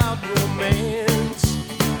about romance.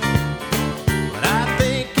 But I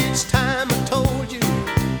think it's time I told you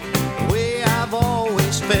the way I've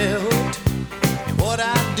always felt and what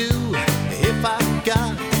I'd do if I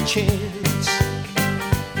got the chance.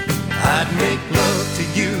 I'd make love to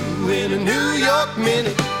you in a New York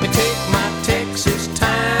minute and take my Texas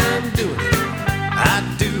time doing it. I'd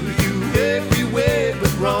do you every way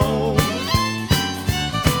but wrong.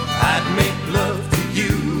 I'd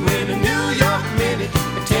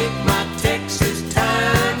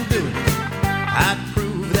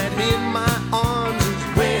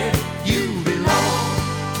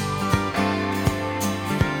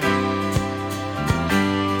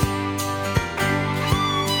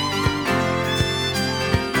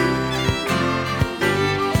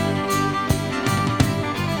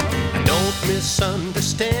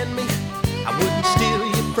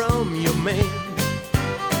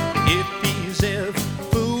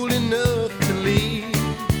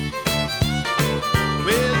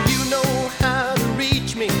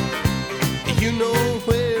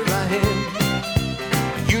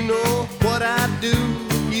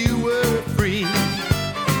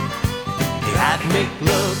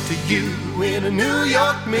to you in a New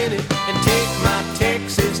York minute and take my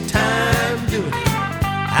Texas time doing it.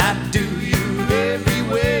 I'd do you every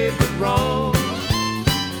way but wrong.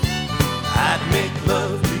 I'd make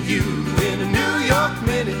love to you in a New York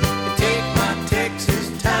minute and take my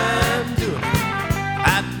Texas time doing it.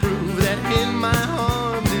 I'd prove that in my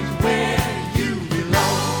arms is where you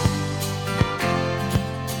belong.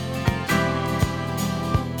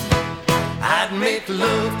 I'd make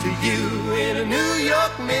love to you in a New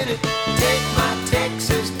York minute, take my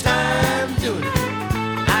Texas time doing it.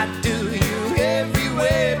 I'd do you every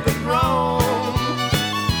way but wrong.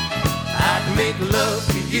 I'd make love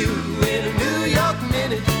to you in a New York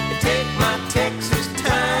minute, take my Texas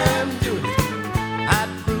time doing it. I'd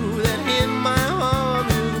prove that in my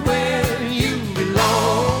arms is where you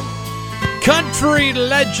belong. Country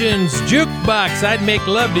Legends Jukebox. I'd make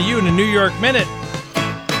love to you in a New York minute.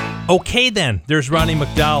 Okay then, there's Ronnie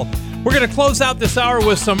McDowell. We're going to close out this hour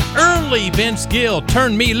with some early Vince Gill.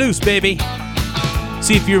 Turn me loose, baby.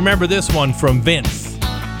 See if you remember this one from Vince.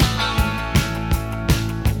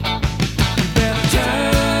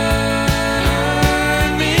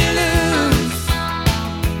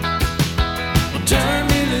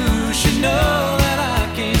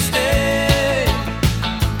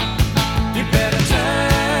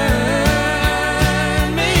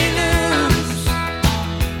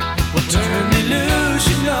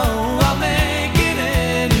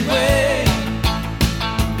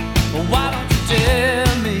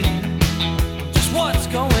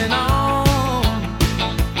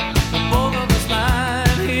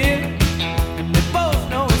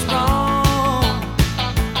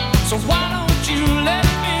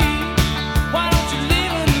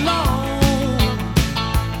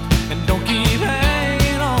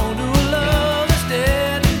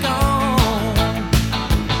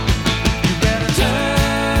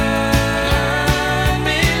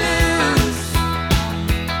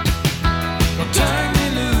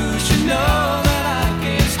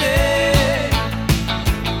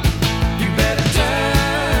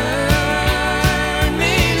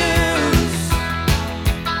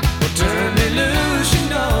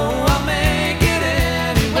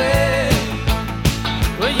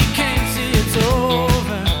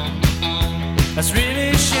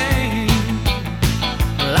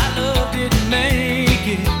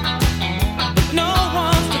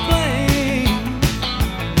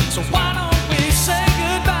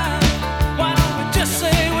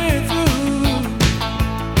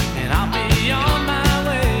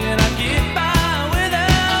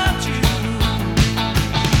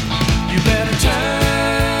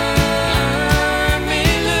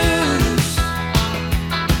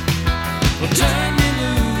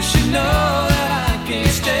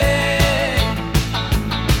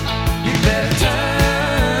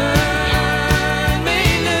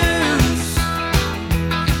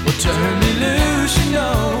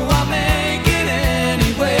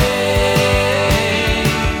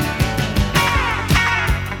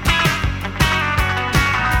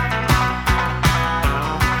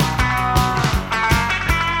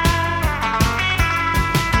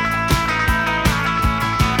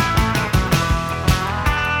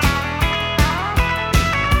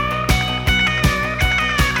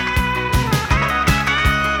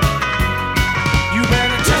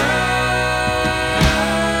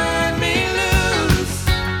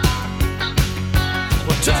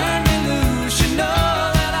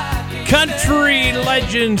 Country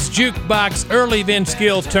Legends Jukebox, early Vince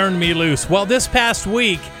Gill, Turn Me Loose. Well, this past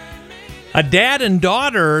week, a dad and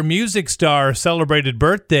daughter music star celebrated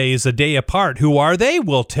birthdays a day apart. Who are they?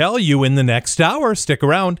 We'll tell you in the next hour. Stick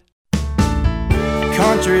around.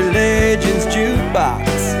 Country Legends Jukebox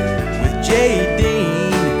with J.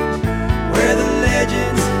 Dean, where the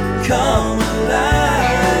legends come alive.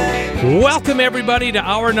 Welcome, everybody, to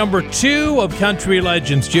hour number 2 of Country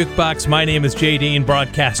Legends Jukebox. My name is J. Dean,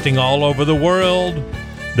 broadcasting all over the world.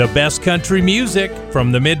 The best country music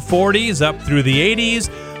from the mid-40s up through the 80s.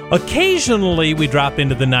 Occasionally, we drop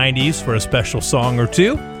into the 90s for a special song or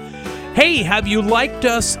two. Hey, have you liked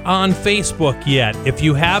us on Facebook yet? If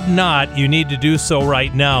you have not, you need to do so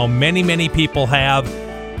right now. Many, many people have,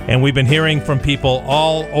 and we've been hearing from people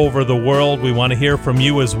all over the world. We want to hear from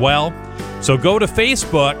you as well. So go to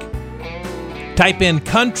Facebook, type in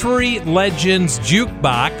Country Legends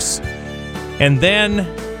Jukebox, and then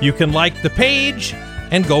you can like the page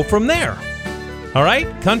and go from there. All right?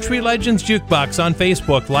 Country Legends Jukebox on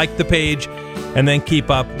Facebook. Like the page, and then keep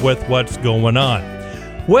up with what's going on.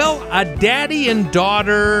 Well, a daddy and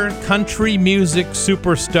daughter country music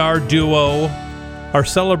superstar duo are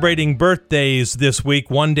celebrating birthdays this week,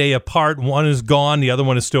 one day apart. One is gone, the other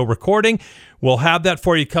one is still recording. We'll have that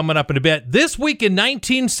for you coming up in a bit. This week in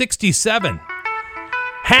 1967,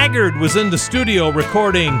 Haggard was in the studio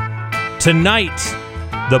recording Tonight,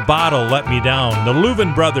 The Bottle Let Me Down. The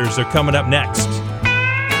Louvin Brothers are coming up next.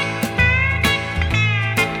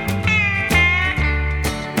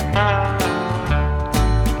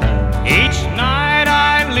 Each night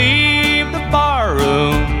I leave the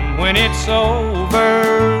barroom when it's over,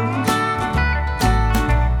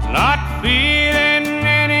 not feeling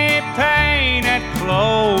any pain at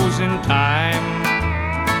closing time.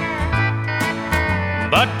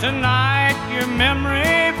 But tonight your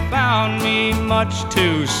memory found me much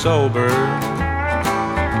too sober.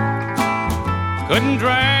 Couldn't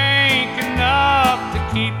drink enough to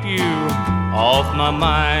keep you off my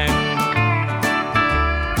mind.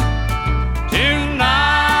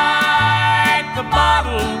 Tonight the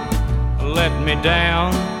bottle let me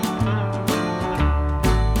down,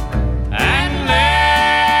 and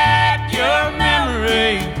let your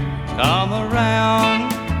memory come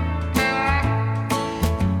around.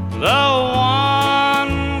 The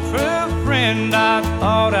one true friend I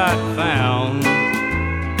thought I'd found.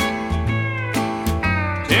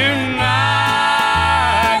 Tonight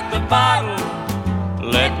the bottle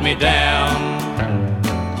let me down.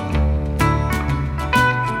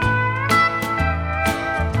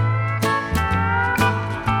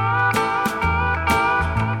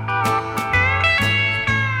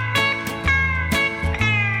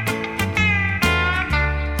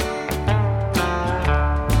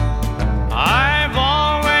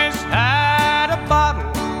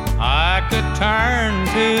 Turn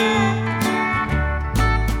to,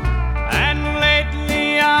 and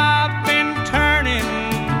lately I've been turning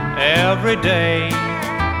every day,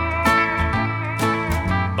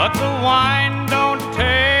 but the wine don't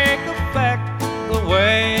take effect the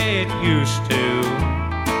way it used to,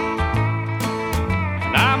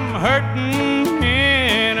 and I'm hurting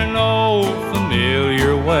in an old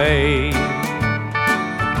familiar way.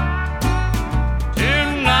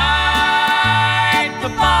 Tonight the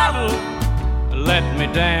bottle let me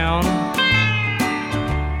down,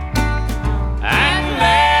 and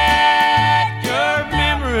let your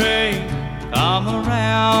memory come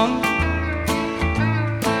around.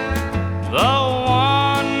 The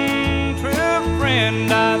one true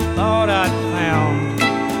friend I thought I'd found.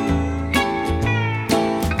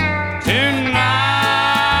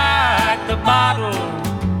 Tonight the bottle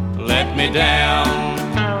let me down.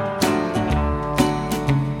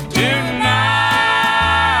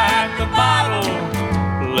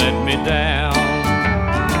 Down.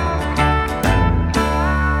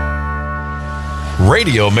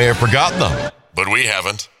 Radio may have forgotten them, but we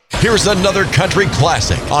haven't. Here's another country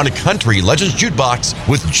classic on Country Legends Jukebox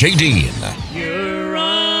with J. Dean. You're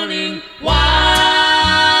running wild.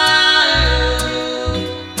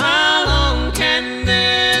 How long can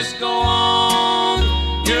this go on?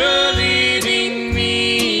 You're leaving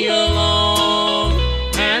me alone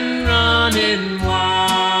and running wild.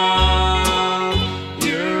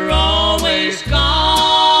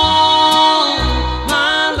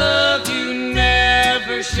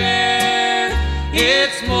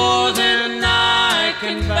 It's more than I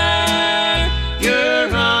can bear. You're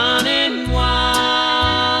running wild.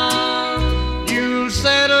 You'll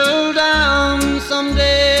settle down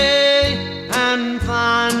someday and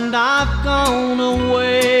find I've gone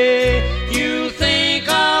away. You think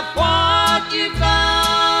of what you've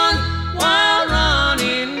done while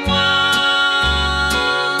running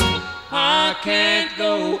wild. I can't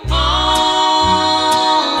go on.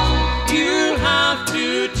 You'll have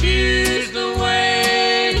to choose the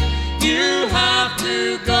way. You have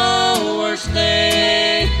to go or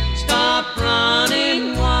stay. Stop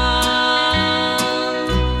running wild.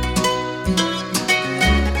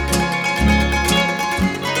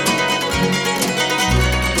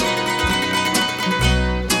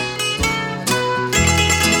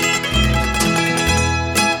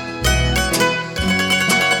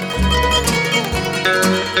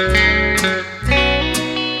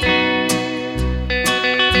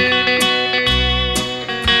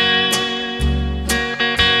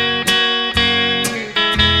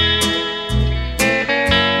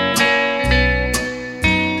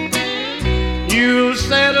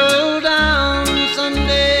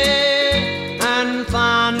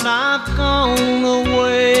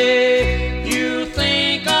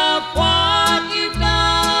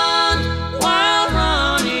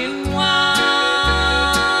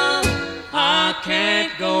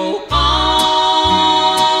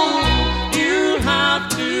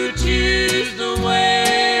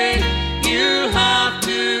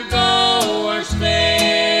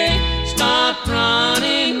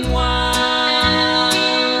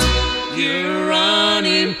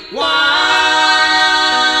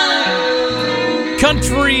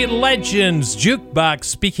 Legends Jukebox.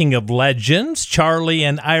 Speaking of legends, Charlie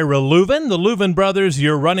and Ira Louvin, the Louvin brothers,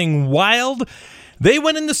 You're Running Wild. They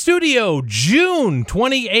went in the studio June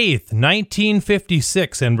 28th,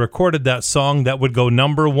 1956, and recorded that song that would go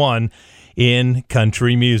number one in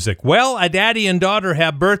country music. Well, a daddy and daughter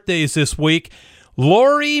have birthdays this week.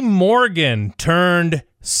 Lori Morgan turned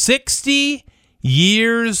 60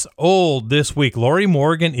 years old this week. Lori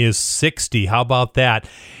Morgan is 60. How about that?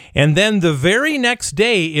 And then the very next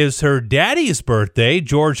day is her daddy's birthday.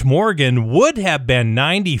 George Morgan would have been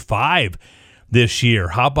 95 this year.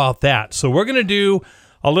 How about that? So we're going to do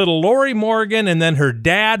a little Lori Morgan and then her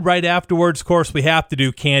dad right afterwards. Of course, we have to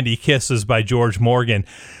do Candy Kisses by George Morgan.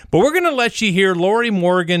 But we're going to let you hear Lori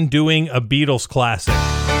Morgan doing a Beatles classic.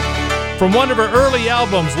 From one of her early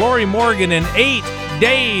albums, Lori Morgan in 8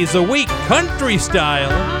 Days a Week, country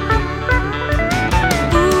style.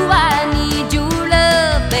 Ooh, I need your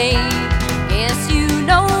love, babe. Yes, you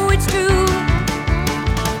know it's true.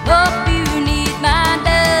 Hope you need my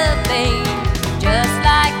love, babe, just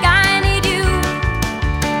like I need you.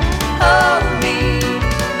 Hold me,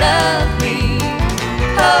 love me,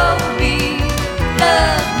 hold me,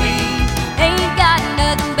 love me. Ain't got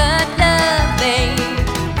nothing but love, babe.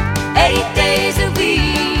 8 days a week.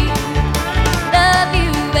 Love you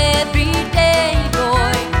every day,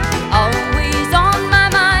 boy. Always on my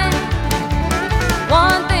mind.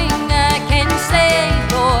 One thing I can say,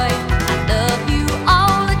 boy, I love you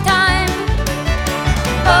all the time.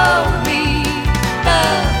 Hold me,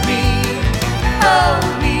 love me,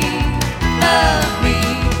 hold me, love me.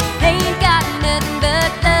 Ain't got nothing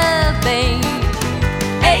but love, babe.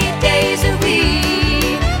 8 days a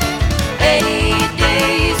week, 8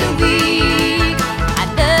 days a week. I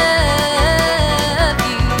love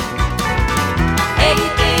you.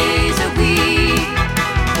 8 days a week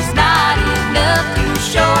is not enough to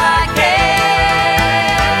show I care.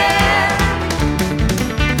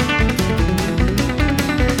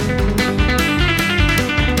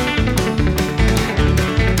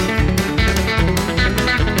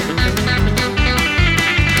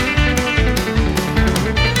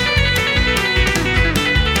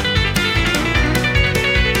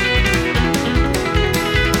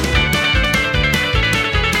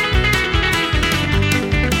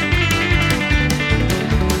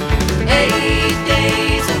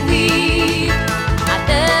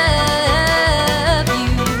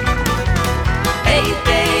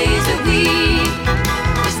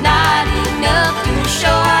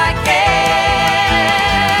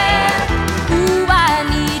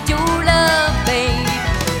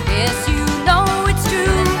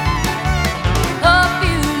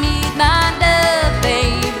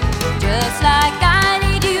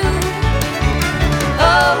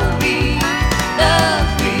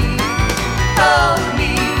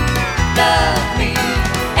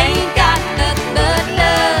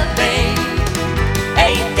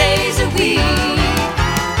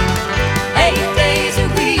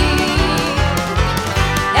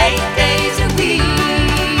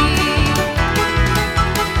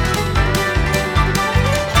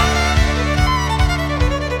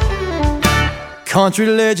 Country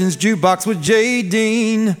Legends Jukebox with J.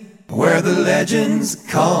 Dean, where the legends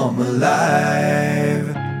come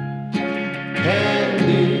alive.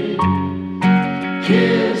 Candy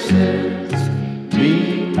kisses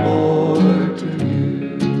mean more to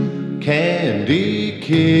you. Candy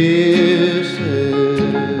kisses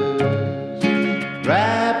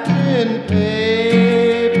wrapped in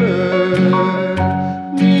paper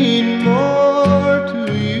mean more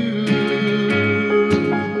to you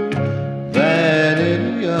than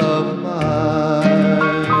any of mine.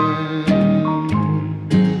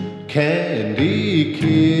 Candy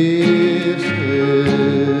kisses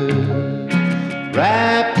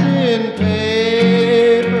wrapped in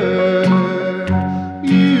paper,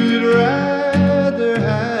 you'd rather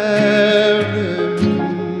have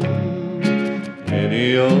them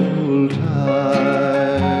any old time.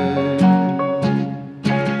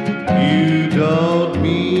 You don't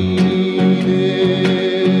mean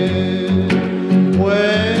it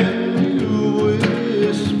when you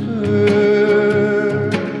whisper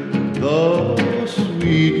those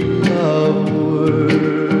sweet love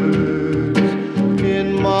words in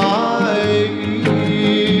my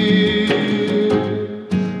ear.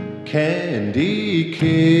 Candy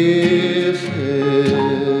kisses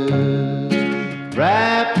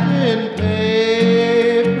wrapped in paper.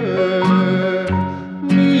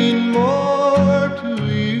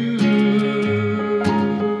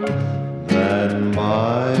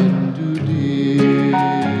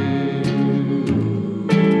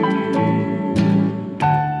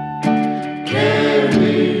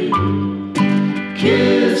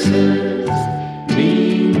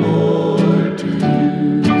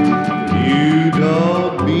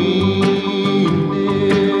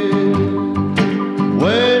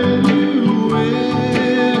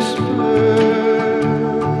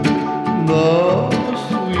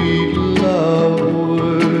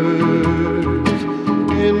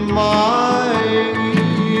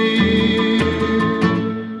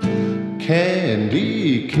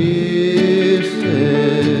 pretty kisses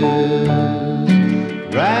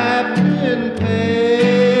wrapped in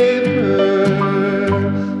paper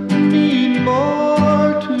mean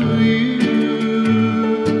more to you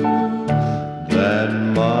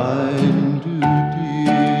than mine do,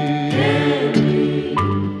 dear. Candy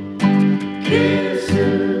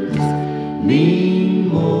kisses mean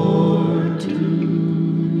more to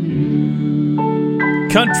you.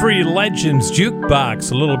 Country Legends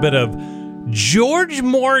Jukebox, a little bit of George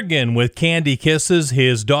Morgan with Candy Kisses,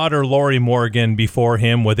 his daughter Lori Morgan before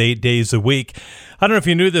him with 8 Days a Week. I don't know if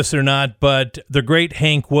you knew this or not, but the great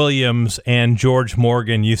Hank Williams and George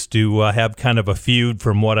Morgan used to have kind of a feud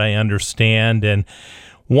from what I understand. And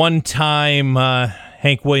one time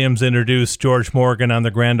Hank Williams introduced George Morgan on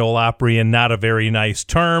the Grand Ole Opry in not a very nice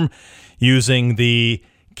term. Using the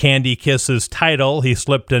Candy Kisses title, he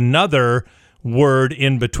slipped another word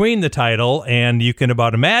in between the title, and you can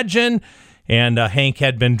about imagine. And Hank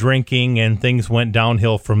had been drinking, and things went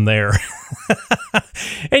downhill from there.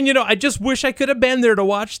 And, you know, I just wish I could have been there to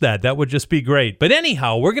watch that. That would just be great. But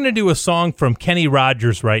anyhow, we're going to do a song from Kenny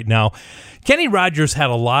Rogers right now. Kenny Rogers had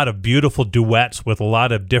a lot of beautiful duets with a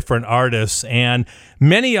lot of different artists, and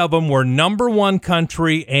many of them were #1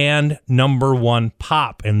 country and #1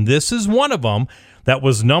 pop. And this is one of them that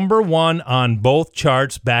was #1 on both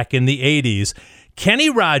charts back in the 80s. Kenny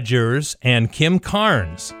Rogers and Kim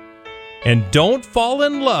Carnes. And Don't Fall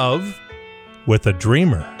in Love with a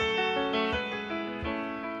Dreamer.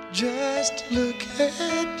 Just look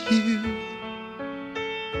at you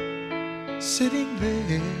sitting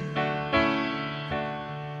there.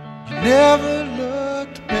 You never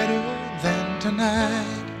looked better than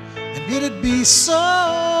tonight, and it'd be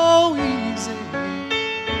so easy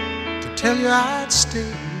to tell you I'd stay,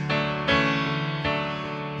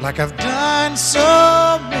 like I've done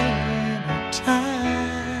so many times.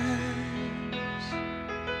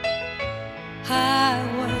 I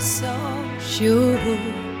was so sure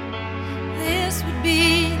this would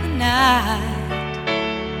be the night.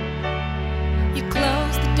 You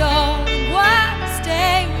closed the door and wanted to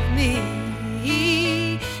stay with me,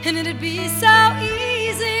 and it'd be so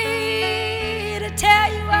easy to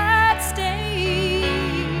tell you I'd stay,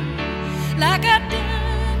 like I've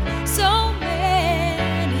done so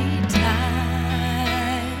many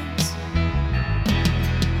times.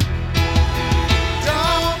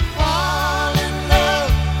 Don't fall in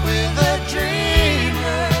love with a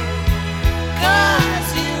dreamer, 'cause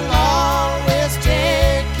he'll always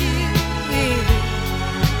take you in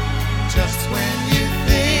just when you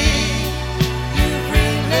think you've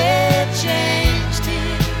really changed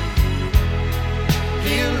him.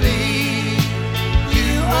 He'll leave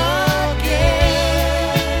you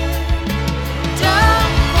again.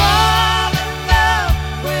 Don't fall in love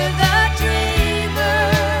with a dreamer,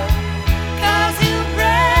 'cause he'll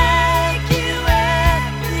break you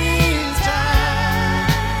every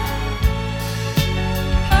time.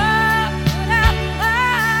 Hold out the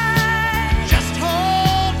line. Just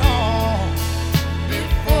hold on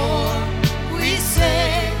before we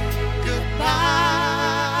say goodbye.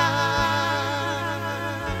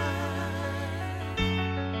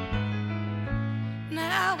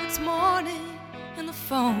 Now it's morning and the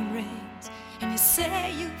phone rings, and you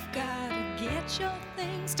say you've gotta get your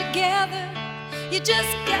things together. You just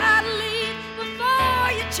gotta leave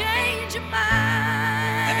before you change your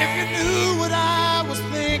mind. And if you knew what I was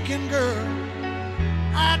thinking, girl,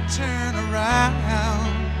 I'd turn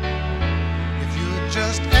around. If you'd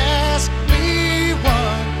just ask me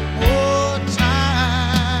one more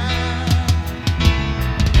time.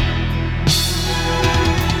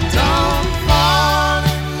 Don't fall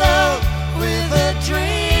in love with a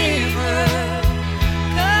dreamer,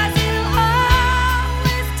 'Cause he'll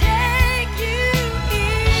always take you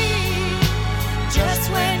in just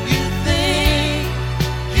when you think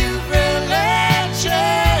you've really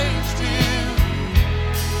changed him.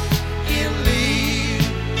 He'll leave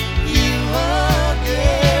you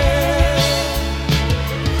again.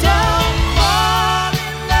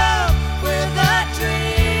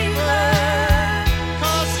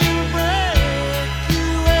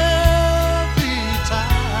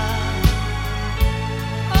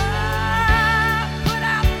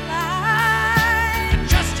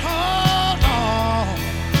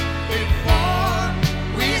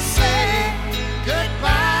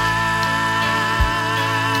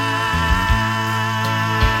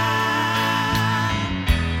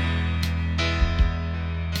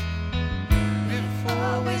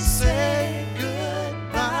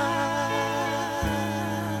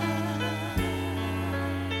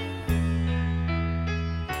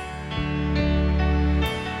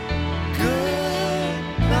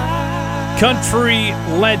 Country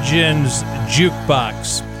Legends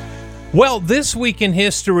Jukebox. Well, this week in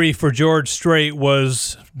history for George Strait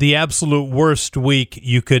was the absolute worst week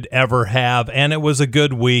you could ever have, and it was a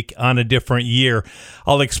good week on a different year.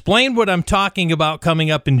 I'll explain what I'm talking about coming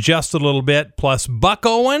up in just a little bit, plus Buck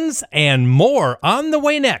Owens and more on the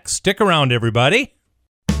way next. Stick around, everybody.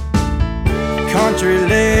 Country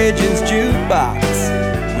Legends Jukebox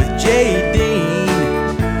with J. Dean,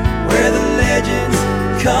 where the legends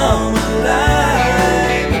come alive.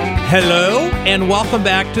 Hello, and welcome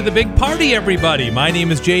back to the big party, everybody. My name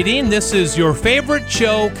is J. Dean. This is your favorite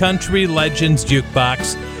show, Country Legends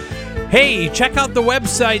Jukebox. Hey, check out the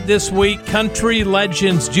website this week,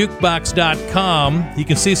 countrylegendsjukebox.com. You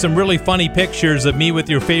can see some really funny pictures of me with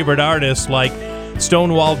your favorite artists like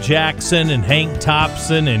Stonewall Jackson and Hank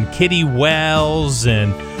Thompson and Kitty Wells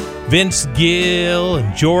and Vince Gill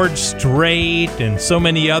and George Strait and so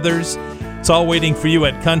many others. It's all waiting for you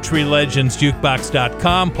at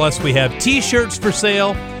countrylegendsjukebox.com. Plus, we have T-shirts for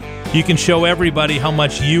sale. You can show everybody how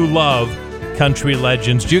much you love Country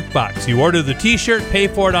Legends Jukebox. You order the T-shirt, pay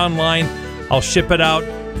for it online. I'll ship it out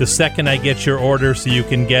the second I get your order so you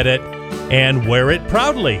can get it and wear it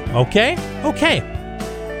proudly. Okay? Okay.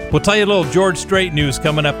 We'll tell you a little George Strait news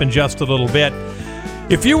coming up in just a little bit.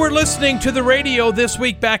 If you were listening to the radio this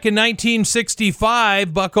week back in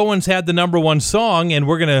 1965, Buck Owens had the number one song, and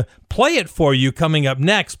we're going to play it for you coming up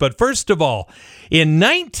next. But first of all, in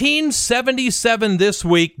 1977 this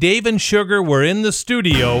week, Dave and Sugar were in the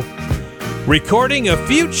studio recording a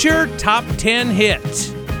future top 10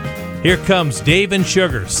 hit. Here comes Dave and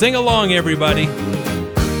Sugar. Sing along, everybody.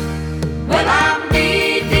 Well, I'm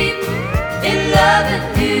knee-deep in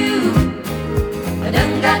loving you. I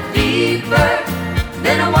done got deeper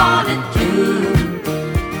than I wanted to.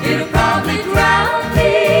 It'll probably drown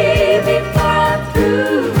me before I'm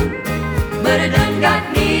through, but I done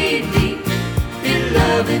got knee-deep in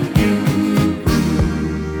loving you.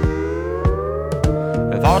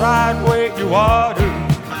 I thought I'd wade your water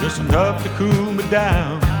just enough to cool me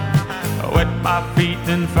down. I wet my feet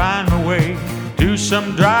and find my way to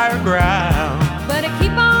some drier ground. But I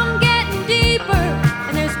keep on getting deeper,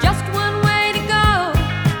 and there's just one way to go.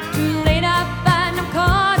 Too late I find I'm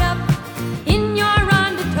caught up in your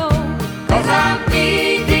undertow. 'Cause I'm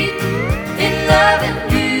knee-deep in loving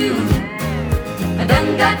you. I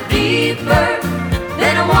done got deeper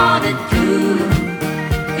than I wanted to.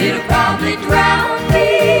 It'll probably drown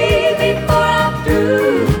me before I'm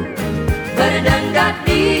through, but I done got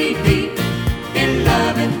knee-deep in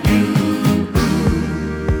loving you.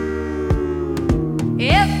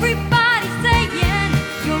 Everybody saying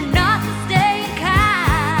you're not staying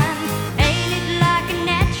kind. Ain't it like a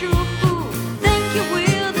natural fool? Think you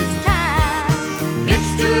will this time. It's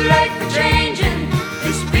too late for changing.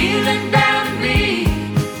 It's feeling down to me.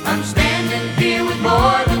 I'm standing here with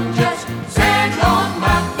more than just sand on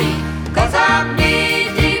my feet. 'Cause I'm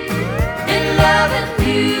knee-deep in loving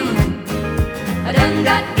you. I done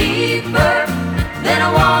got deeper than I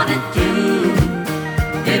wanted to.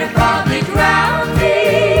 It'll probably drown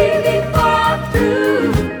me before I'm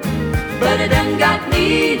through, but I done got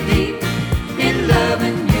knee-deep in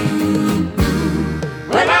loving you.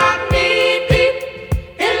 Well, I'm knee-deep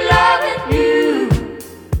in loving you.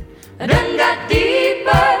 I done got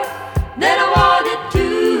deeper than I wanted to.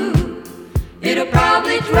 It'll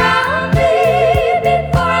probably drown me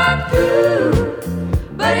before I'm through,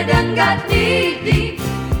 but I done got knee-deep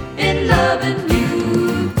in loving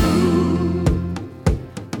you.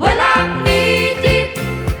 Well, I'm knee-deep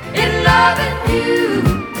in loving you.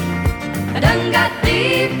 I done got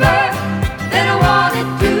deeper than I wanted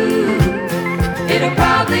to. It'll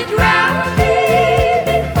probably drown me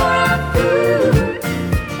before I'm through,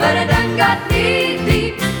 but I done got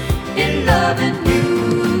knee-deep in loving you.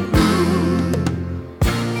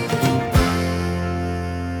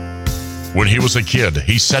 When he was a kid,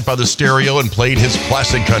 he sat by the stereo and played his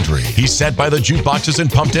classic country. He sat by the jukeboxes and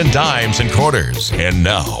pumped in dimes and quarters. And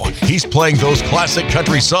now, he's playing those classic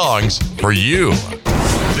country songs for you.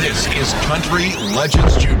 This is Country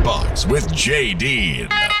Legends Jukebox with J. Dean.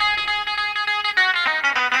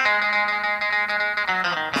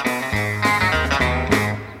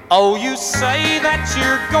 Oh, you say that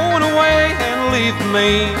you're going away and leave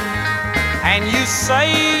me, and you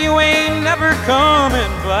say you ain't never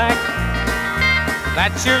coming back,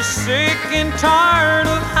 that you're sick and tired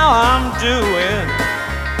of how I'm doing,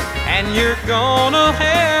 and you're gonna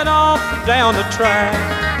head off down the track.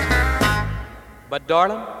 But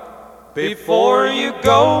darling, before you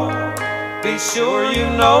go, be sure you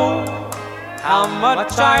know how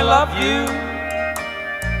much I love you.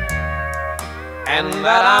 and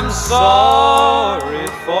that I'm sorry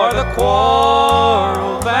for the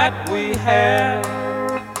quarrel that we had.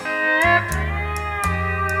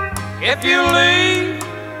 If you leave,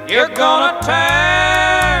 you're gonna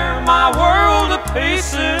tear my world to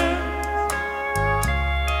pieces.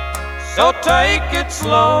 So take it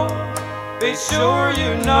slow, be sure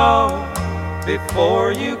you know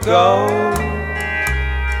before you go.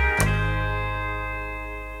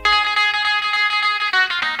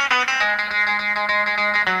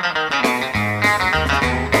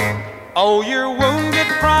 Oh, your wounded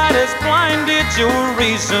pride has blinded your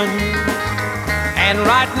reason, and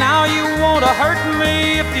right now you want to hurt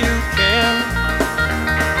me if you can.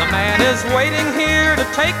 The man is waiting here to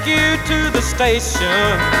take you to the station,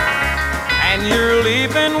 and you're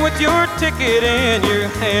leaving with your ticket in your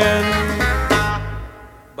hand.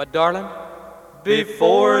 But darling,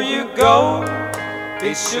 before you go,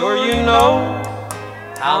 be sure you know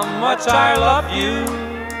how much I love you,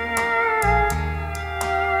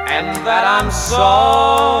 and that I'm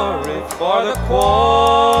sorry for the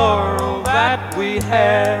quarrel that we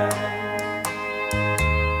had.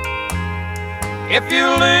 If you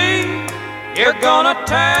leave, you're gonna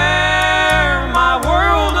tear my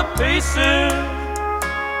world to pieces.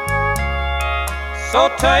 So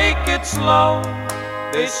take it slow,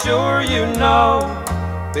 be sure you know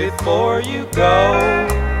before you go.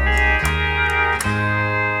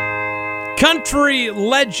 Country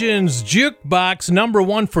Legends Jukebox, number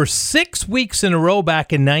one for 6 weeks in a row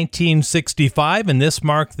back in 1965, and this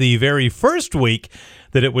marked the very first week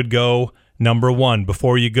that it would go number one.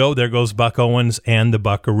 Before you go, there goes Buck Owens and the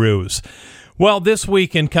Buckaroos. Well, this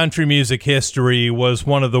week in country music history was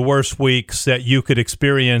one of the worst weeks that you could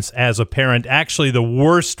experience as a parent. Actually, the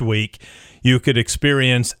worst week you could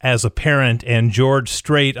experience as a parent, and George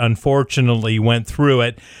Strait unfortunately went through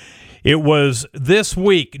it. It was this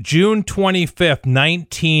week, June 25th,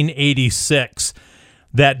 1986,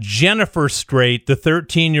 that Jennifer Strait, the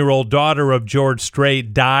 13-year-old daughter of George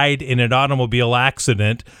Strait, died in an automobile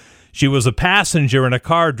accident. She was a passenger in a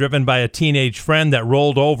car driven by a teenage friend that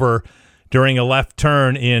rolled over during a left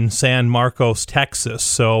turn in San Marcos, Texas.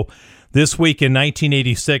 So this week in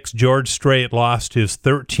 1986, George Strait lost his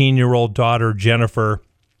 13-year-old daughter, Jennifer.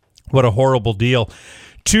 What a horrible deal.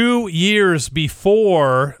 2 years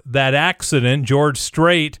before that accident, George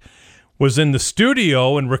Strait was in the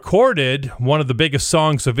studio and recorded one of the biggest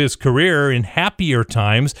songs of his career, In Happier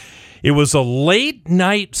Times. It was a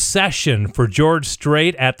late-night session for George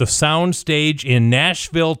Strait at the Soundstage in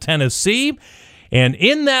Nashville, Tennessee. And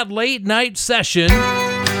in that late-night session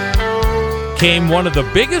came one of the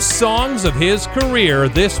biggest songs of his career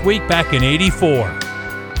this week back in '84.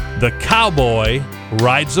 The Cowboy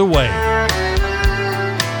Rides Away.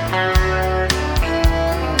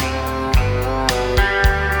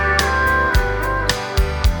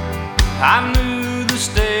 I knew the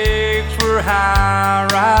stakes were high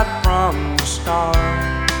right from the start.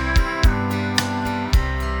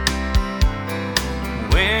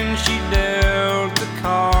 When she dealt the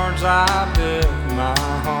cards, I bet my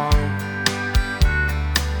heart.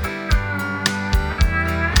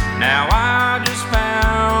 Now I just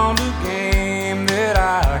found a game that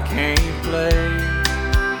I can't play,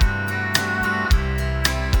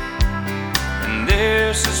 and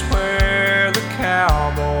this is where the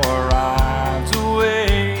cowboy rides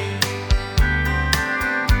away.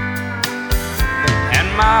 And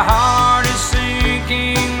my heart is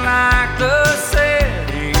sinking like the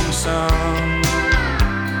setting sun,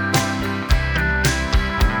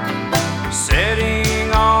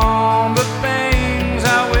 setting on the things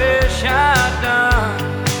I wish I'd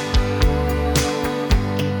done.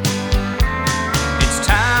 It's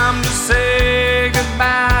time to say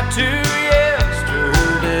goodbye to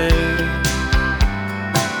yesterday.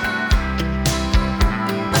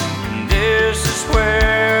 And this is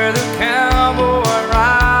where the cowboy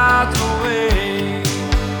rides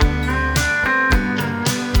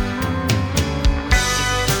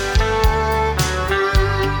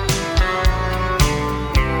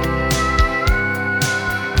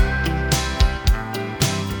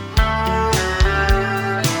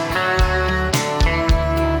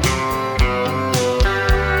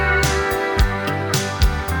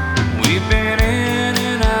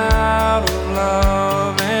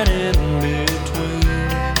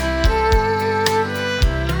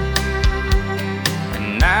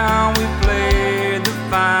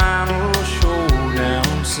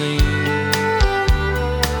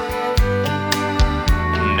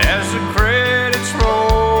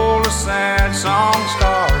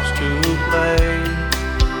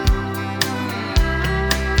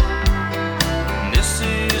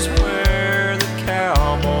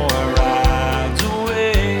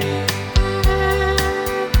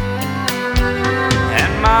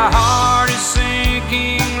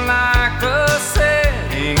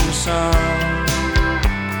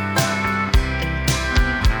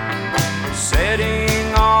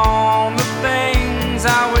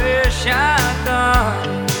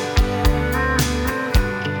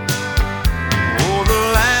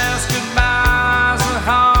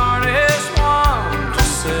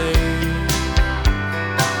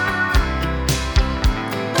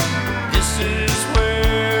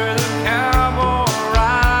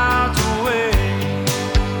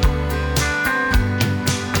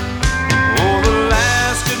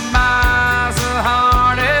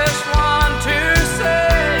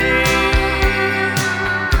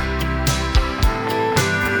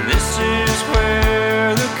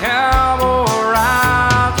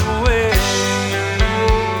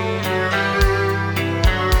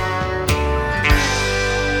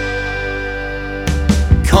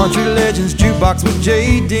Jukebox with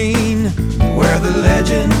J. Dean, where the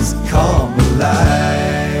legends come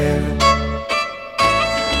alive.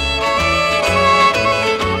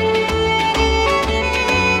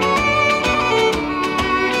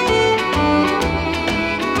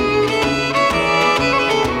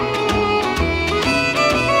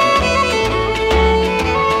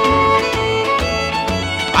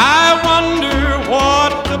 I wonder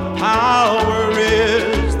what the power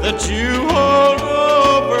is that you hold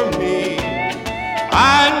over me.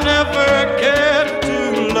 I never get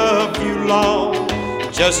to love you long,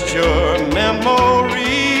 just your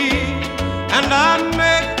memory. And I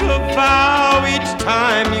make a vow each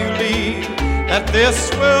time you leave that this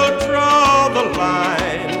will draw the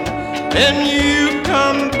line. Then you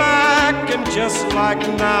come back and just like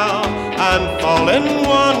now, I'm falling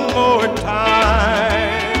one more time.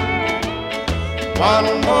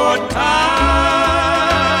 One more time,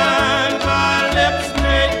 my lips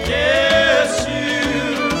may kiss you.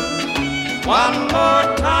 One more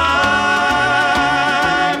time,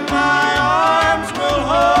 my arms will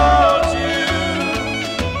hold you.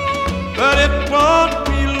 But it won't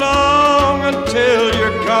be long until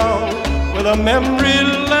you're gone with a memory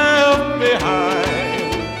left behind.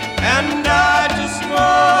 And I just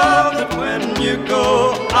know that when you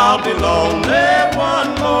go, I'll be lonely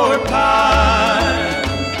one more time.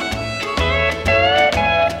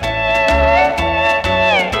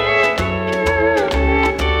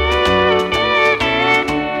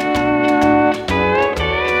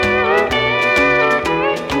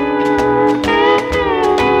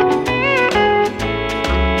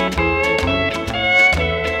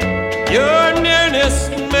 Your nearness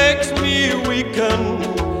makes me weaken,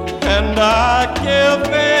 and I give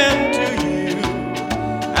in to you.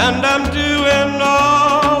 And I'm doing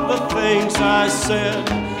all the things I said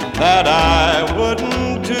that I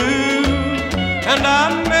wouldn't do. And I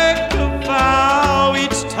make a vow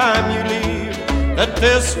each time you leave that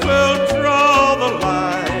this will draw the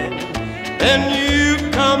line. Then you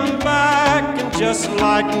come back and just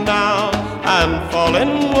like now, I'm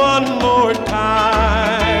falling one more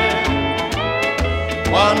time.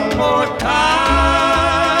 One more time,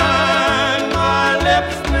 my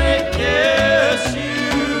lips may kiss you.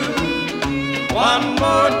 One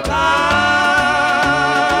more time,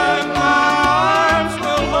 my arms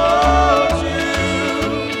will hold you.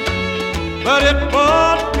 But it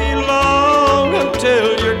won't be long until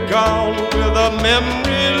you're gone with a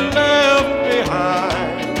memory left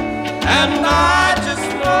behind. And I just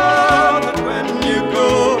know that when you go,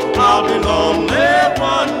 I'll be lonely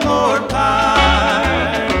one more time.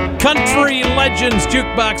 Country Legends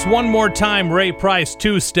Jukebox one more time. Ray Price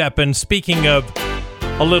two-steppin'. Speaking of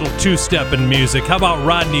a little two-steppin' music, how about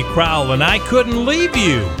Rodney Crowell and I Couldn't Leave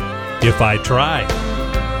You If I Tried?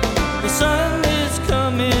 The sun is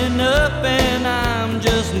coming up and I'm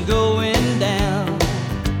just going down.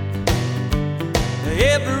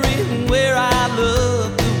 Everywhere I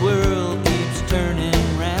look, the world keeps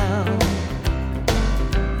turning round.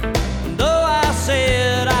 And though I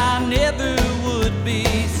said I never would be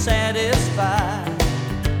satisfied,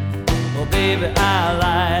 oh baby, I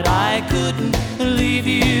lied. I couldn't leave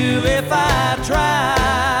you if I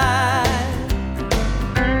tried.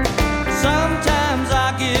 Sometimes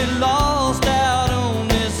I get lost out on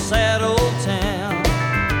this sad old town,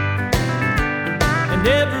 and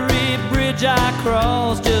every bridge I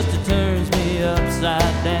cross just turns me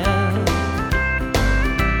upside down.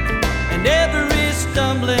 And every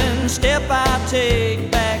stumbling step I take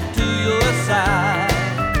back to your side,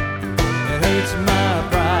 it hurts my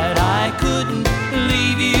pride. I couldn't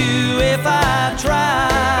leave you if I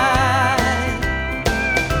tried.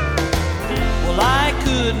 Well, I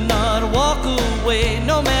could not walk away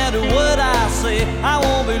no matter what I say. I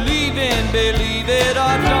won't believe it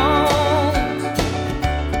or don't.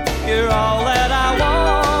 You're all that I want.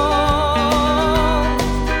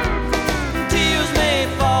 Tears may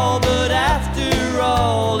fall, but after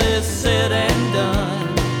all is said and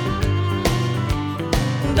done,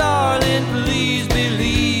 darling, please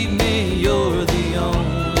believe me, you're the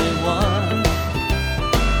only one.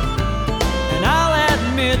 And I'll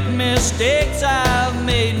admit mistakes I've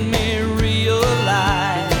made me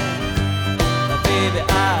realize that, baby,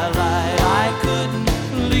 I lied. I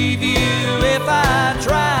couldn't leave you if I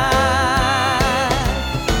tried.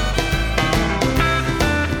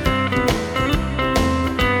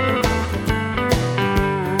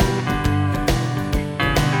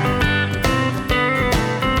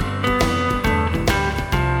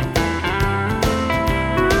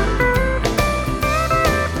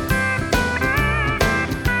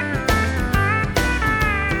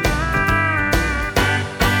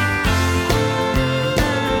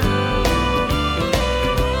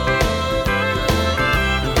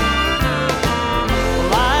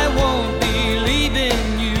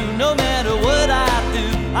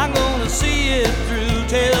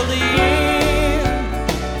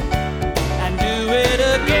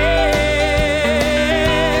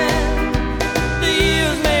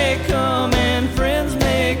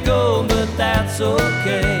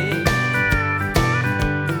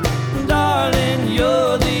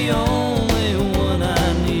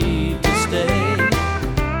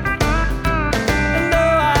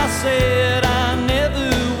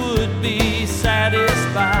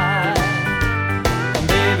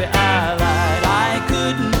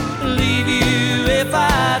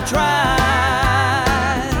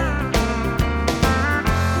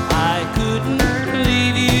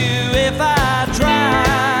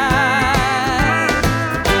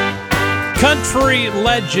 Country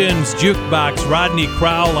Legends Jukebox, Rodney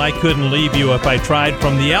Crowell, I Couldn't Leave You If I Tried,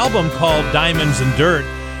 from the album called Diamonds and Dirt.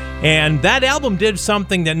 And that album did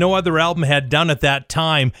something that no other album had done at that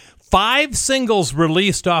time. 5 singles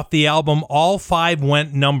released off the album, all 5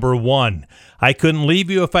 went number 1. I Couldn't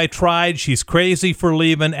Leave You If I Tried, She's Crazy for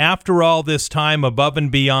Leaving, After All This Time, Above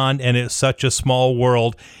and Beyond, and It's Such a Small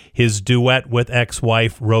World, his duet with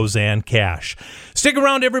ex-wife Roseanne Cash. Stick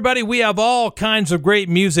around, everybody. We have all kinds of great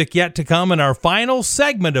music yet to come in our final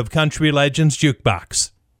segment of Country Legends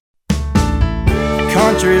Jukebox.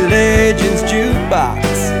 Country Legends Jukebox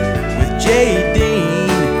with J. Dean,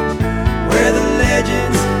 where the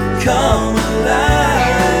legends come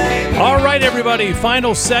alive. All right, everybody,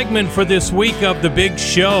 final segment for this week of the big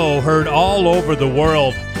show, heard all over the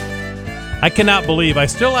world. I cannot believe, I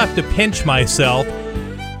still have to pinch myself,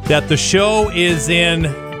 that the show is in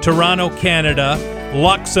Toronto, Canada,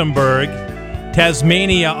 Luxembourg,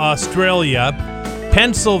 Tasmania, Australia,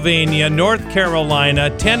 Pennsylvania, North Carolina,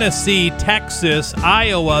 Tennessee, Texas,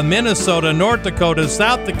 Iowa, Minnesota, North Dakota,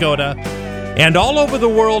 South Dakota, and all over the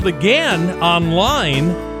world again online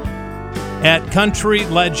at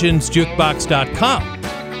countrylegendsjukebox.com.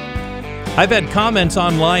 I've had comments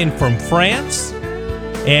online from France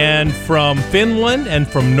and from Finland and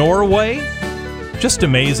from Norway. Just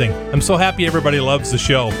amazing. I'm so happy everybody loves the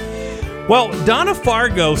show. Well, Donna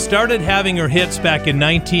Fargo started having her hits back in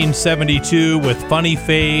 1972 with Funny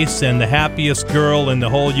Face and The Happiest Girl in the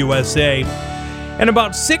Whole USA. And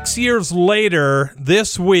about 6 years later,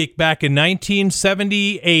 this week, back in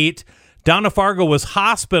 1978, Donna Fargo was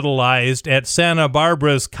hospitalized at Santa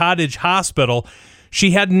Barbara's Cottage Hospital.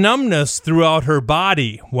 She had numbness throughout her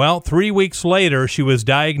body. Well, 3 weeks later, she was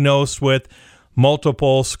diagnosed with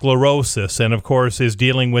multiple sclerosis, and of course is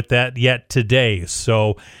dealing with that yet today.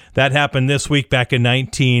 So that happened this week back in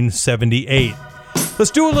 1978.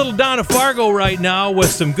 Let's do a little Donna Fargo right now with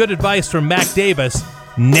some good advice from Mac Davis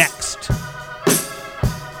next.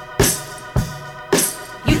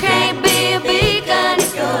 You can't be a beacon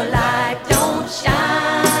if your light don't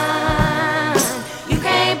shine. You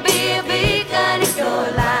can't be a beacon if your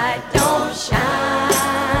light don't shine.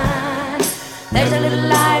 There's a little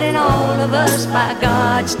light in all of us by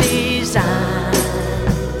God's design.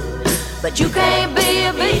 But you can't be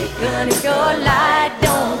a beacon if your light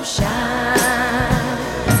don't shine.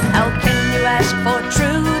 How can you ask for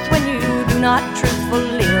truth when you do not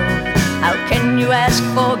truthfully live? How can you ask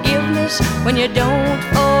forgiveness when you don't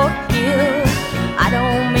forgive? I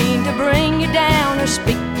don't mean to bring you down or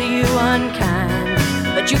speak to you unkind,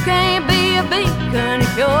 but you can't be a beacon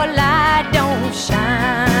if your light don't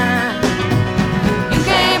shine. You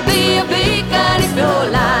can't be a beacon if your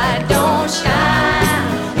light don't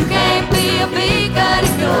shine. You can't be a beacon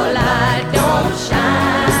if your light don't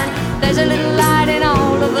shine. There's a little light in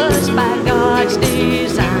all of us by God's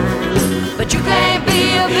design, but you can't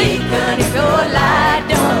be a beacon if your light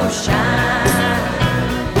don't shine.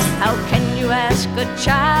 How can you ask a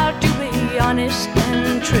child to be honest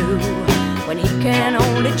and true when he can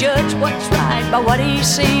only judge what's right by what he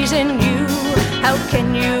sees in you? How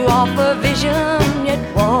can you offer vision yet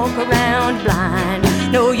walk around blind?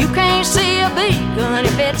 No, you can't see a beacon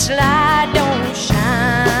if its light don't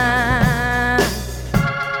shine.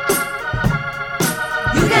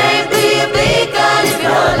 You can't be a beacon if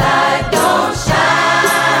your light don't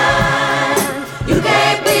shine. You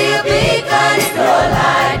can't be a beacon if your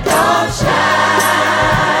light don't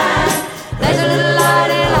shine. There's a little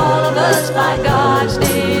light in all of us by God's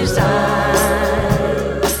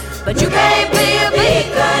design, but you can't be a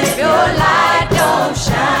beacon if your light don't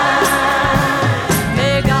shine.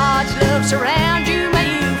 May God's love surround you,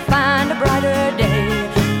 may you find a brighter day.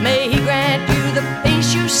 May He grant you the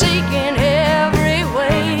peace you seek in every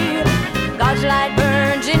way. God's light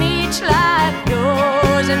burns in each life,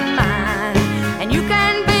 yours and mine, and you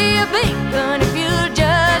can be a beacon if you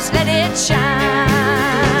just let it shine.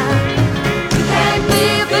 You can't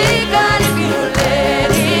be a beacon if you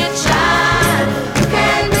let it shine. You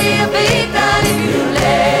can't be a beacon if you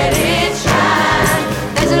let it shine.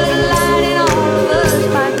 There's a little light in all of us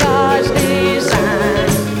by God's design,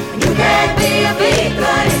 and you can't be a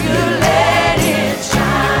beacon if you let it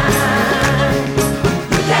shine.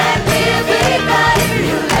 You can't be a beacon if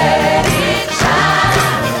you let it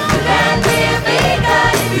shine. You can't be a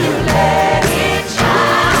beacon if you let it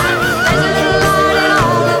shine. There's a little light in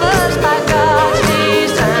all of us by God's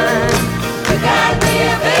design. You can't be a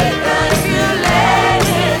beacon if you let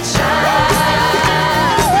it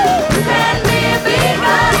shine. You can't be a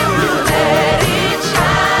beacon if you let it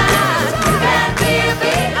shine. You can't be a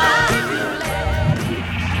beacon if you let it shine.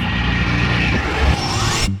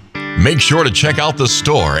 Make sure to check out the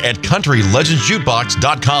store at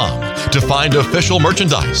CountryLegendsJukebox.com to find official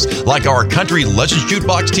merchandise like our Country Legends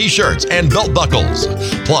Jukebox t-shirts and belt buckles.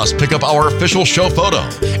 Plus, pick up our official show photo.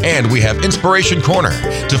 And we have Inspiration Corner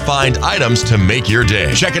to find items to make your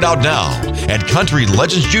day. Check it out now at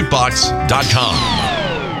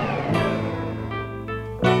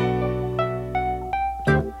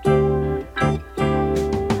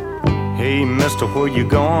CountryLegendsJukebox.com. Hey, mister, where you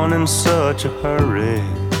going in such a hurry?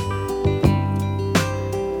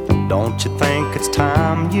 Don't you think it's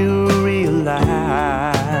time you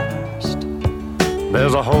realized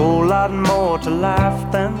there's a whole lot more to life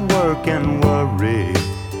than work and worry?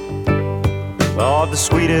 All the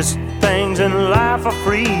sweetest things in life are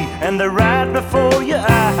free, and they're right before your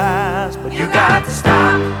eyes. But you got to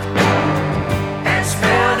stop and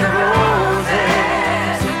smell the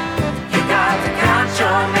roses. You got to count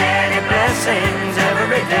your many blessings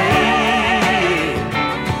every day.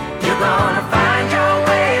 You're gonna find your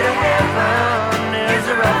way to heaven. There's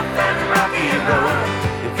a rough and rocky road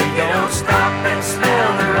if you don't stop and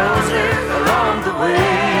smell the roses along the way.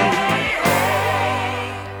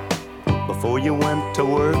 Before you went to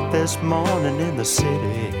work this morning in the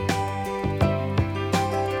city,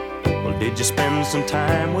 well, did you spend some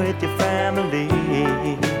time with your family?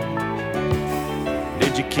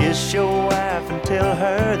 Did you kiss your wife and tell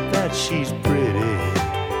her that she's pretty?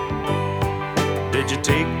 Did you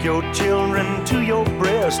take your children to your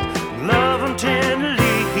breast, love them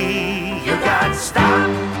tenderly? You got to stop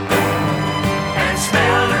and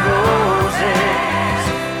smell the roses.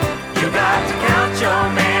 You got to count your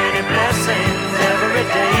many blessings every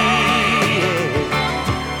day.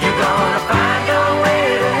 You're gonna find your way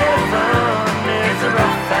to heaven. There's a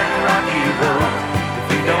rough and rocky road if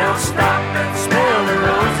you don't stop and smell the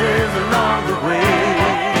roses along the way.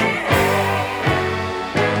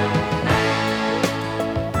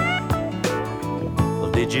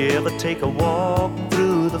 Well, did you ever take a walk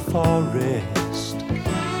through the forest?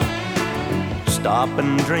 Stop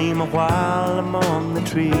and dream a while among the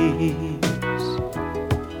trees.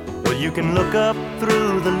 Well, you can look up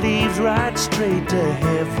through the leaves right straight to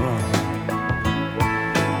heaven,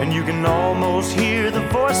 and you can almost hear the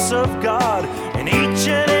voice of God in each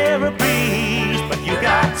and every breeze. But you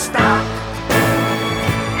got to stop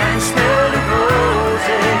and smell the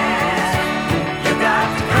roses. You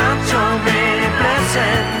got to count your many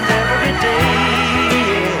blessings every day.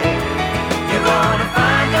 You're gonna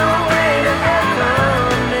find your way to heaven.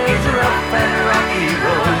 There's a rough and rocky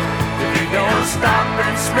road if you don't stop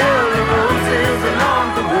and smell the roses along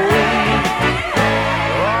the way.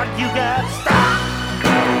 Lord, you got to stop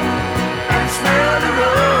and smell the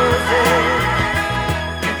roses.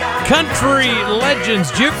 Country Legends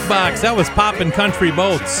Jukebox. That was Poppin' Country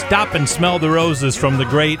Both. Stop and Smell the Roses from the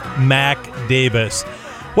great Mac Davis.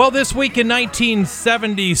 Well, this week in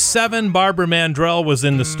 1977, Barbara Mandrell was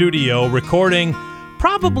in the studio recording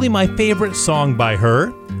probably my favorite song by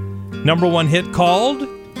her. Number one hit called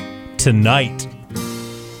Tonight.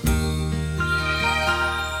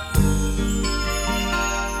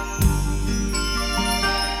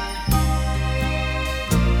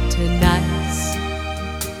 Tonight's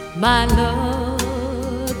my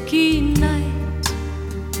lucky night.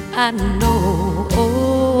 I know,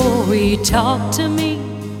 he talked to me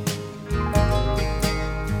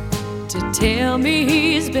to tell me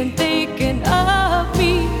he's been thinking of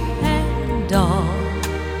me, and all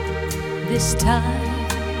this time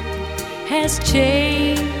has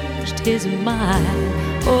changed his mind.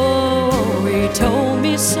 Oh, he told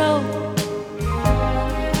me so.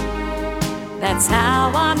 That's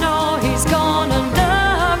how I know he's gonna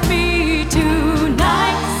love me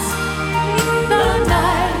tonight. The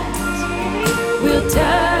night will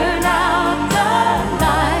turn out the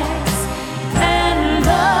lights and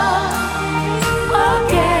love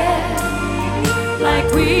again like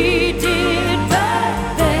we did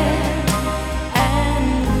back then,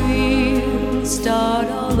 and we'll start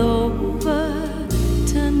all over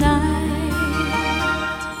tonight.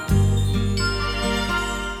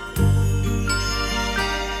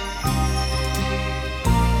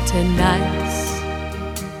 Tonight's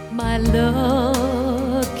my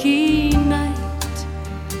lucky night.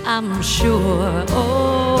 I'm sure,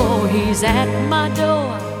 he's at my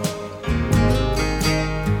door.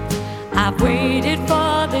 I've waited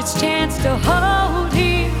for this chance to hold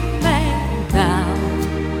him, and now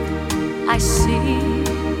I see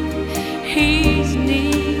he's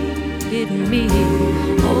needed me.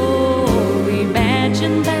 Oh,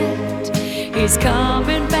 imagine that he's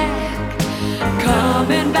coming back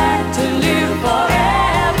to live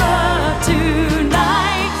forever.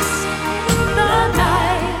 Tonight's the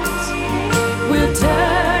night will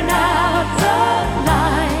turn out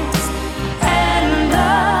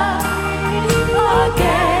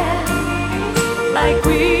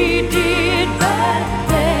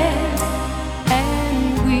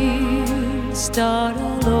start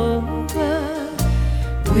all over.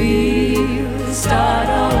 We'll start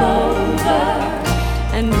all over,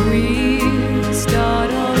 and we'll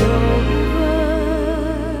start all over.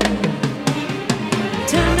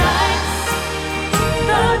 Tonight's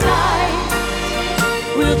the night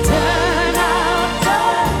we'll turn out the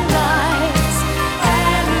lights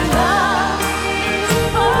and love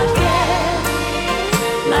again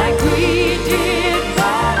like we did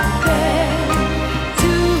back then.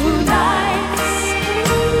 Tonight's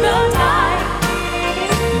the night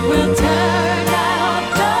we'll turn out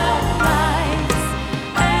the lights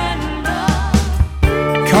and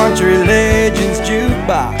love. Country Legends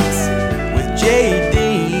Jukebox with J.D.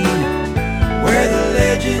 where the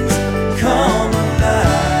legends come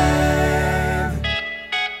alive.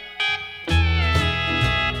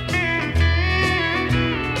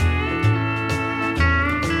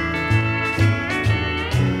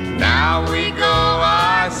 Now we go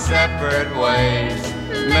our separate ways,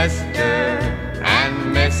 Mr.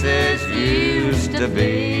 and Mrs. used to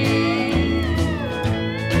be.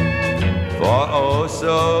 For oh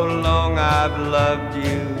so long I've loved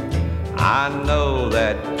you, I know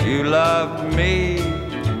that you loved me.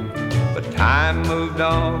 But time moved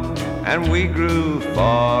on and we grew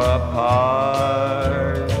far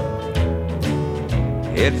apart.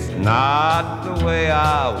 It's not the way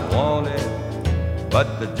I want it,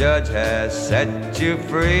 but the judge has set you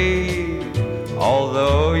free.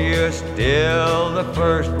 Although you're still the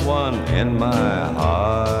first one in my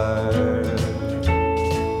heart.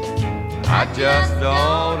 I just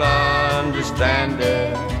don't understand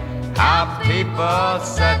it, how people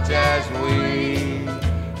such as we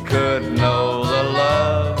could know the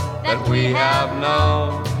love that we have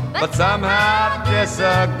known, but somehow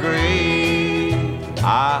disagree.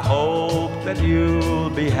 I hope that you'll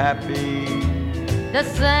be happy. The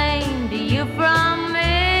same to you from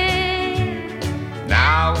me.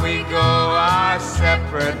 Now we go our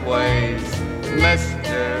separate ways,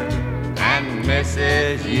 Mr. and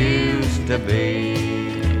Mrs. used to be.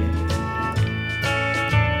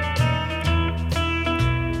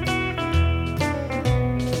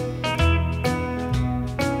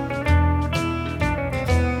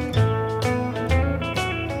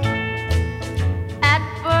 At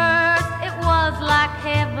first it was like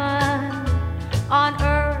heaven on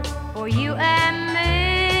earth for you and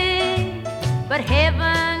me. But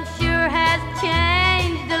heaven sure has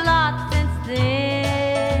changed a lot since then.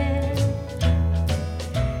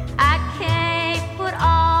 I can't put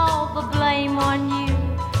all the blame on you,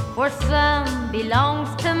 for some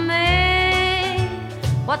belongs to me.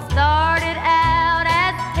 What started out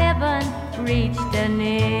as heaven reached an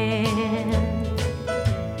end.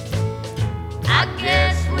 I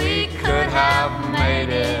guess we could have made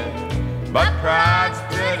it, but pride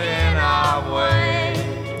stood in our way.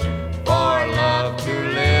 For love to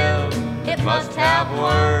live, it must have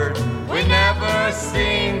words we never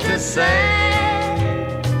seem to say.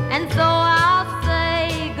 And so I'll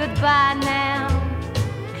say goodbye now.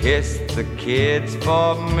 Kiss the kids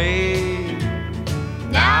for me.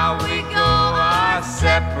 Now we go our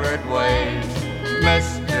separate ways,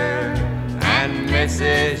 Mr. and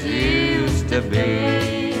Mrs. used to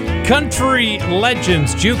be. Country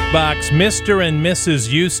Legends Jukebox, Mr. and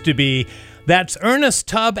Mrs. used to be. That's Ernest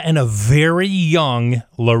Tubb and a very young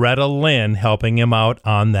Loretta Lynn helping him out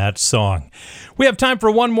on that song. We have time for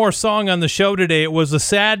one more song on the show today. It was a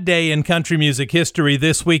sad day in country music history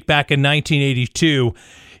this week back in 1982.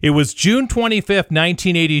 It was June 25th,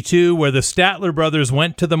 1982, where the Statler brothers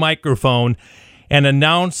went to the microphone and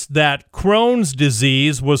announced that Crohn's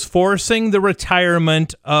disease was forcing the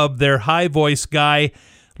retirement of their high voice guy,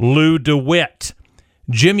 Lou DeWitt.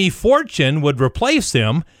 Jimmy Fortune would replace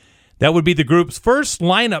him. That would be the group's first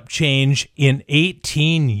lineup change in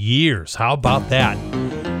 18 years. How about that?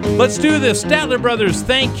 Let's do this. Statler Brothers,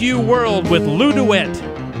 Thank You World with Lou DeWitt.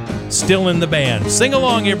 Still in the band. Sing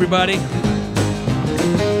along, everybody.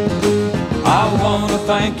 I want to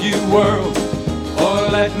thank you, world, for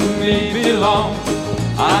letting me belong.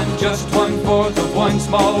 I'm just 1/4 of one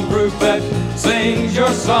small group that sings your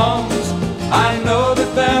songs. I know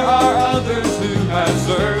that there are others who have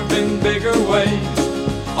served in bigger ways.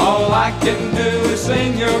 All I can do is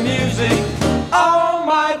sing your music all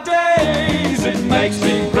my days. It makes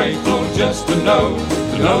me grateful just to know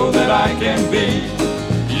that I can be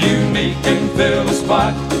unique and fill a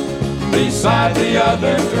spot beside the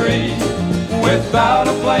other three. Without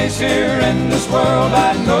a place here in this world,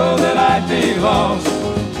 I know that I'd be lost.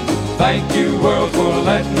 Thank you, world, for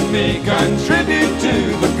letting me contribute to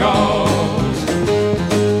the cause.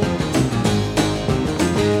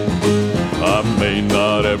 I may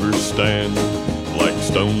not ever stand like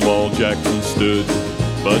Stonewall Jackson stood,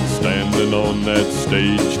 but standing on that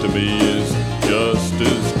stage to me is just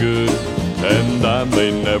as good. And I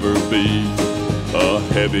may never be a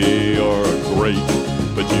heavy or a great,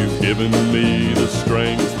 but you've given me the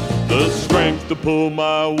strength to pull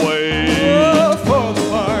my weight. Oh, for the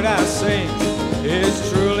part I sing is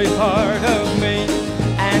truly part of me,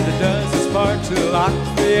 and it does its part to lock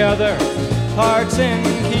the other parts in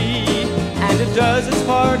key, and it does its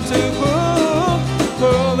part to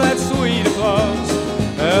pull that sweet applause.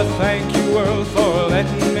 Thank you, world, for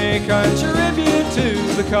letting me contribute to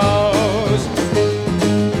the cause.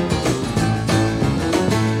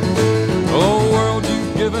 Oh, world,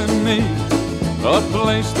 you've given me a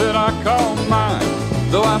place that I call mine,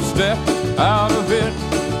 though I've stepped out of it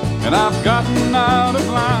and I've gotten out of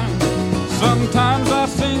line. Sometimes I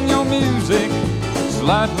sing your music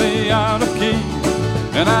slightly out of key,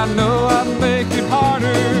 and I know I make it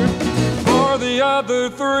harder for the other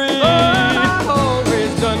three. But I've always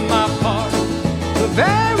done my part the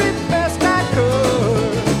very best I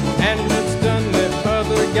could, and it's done that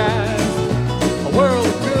other guys a world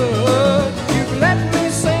of good. You've let me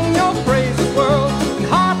sing your praises, world, and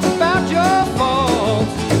harp about your faults.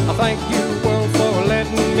 I thank you, world, for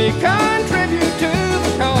letting me contribute to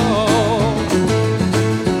the cause.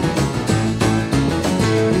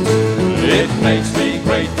 It makes me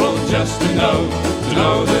grateful just to know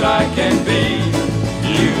that I can be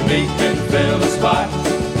unique and fill a spot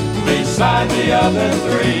beside the other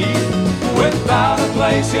three. Without a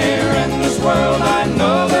place here in this world, I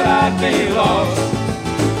know that I'd be lost.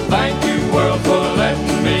 Thank you, world, for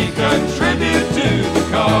letting me contribute to the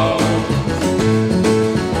cause.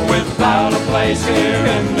 Without a place here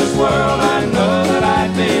in this world, I know that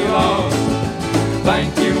I'd be lost.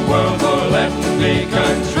 Thank you, world, for letting me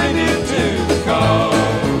contribute to the cause.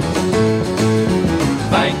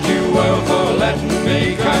 Thank you, world, for letting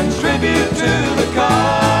me contribute to the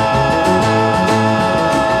cause.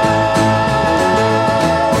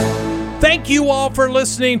 Thank you all for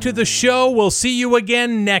listening to the show. We'll see you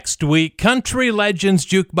again next week. Country Legends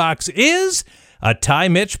Jukebox is a Ty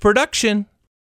Mitch production.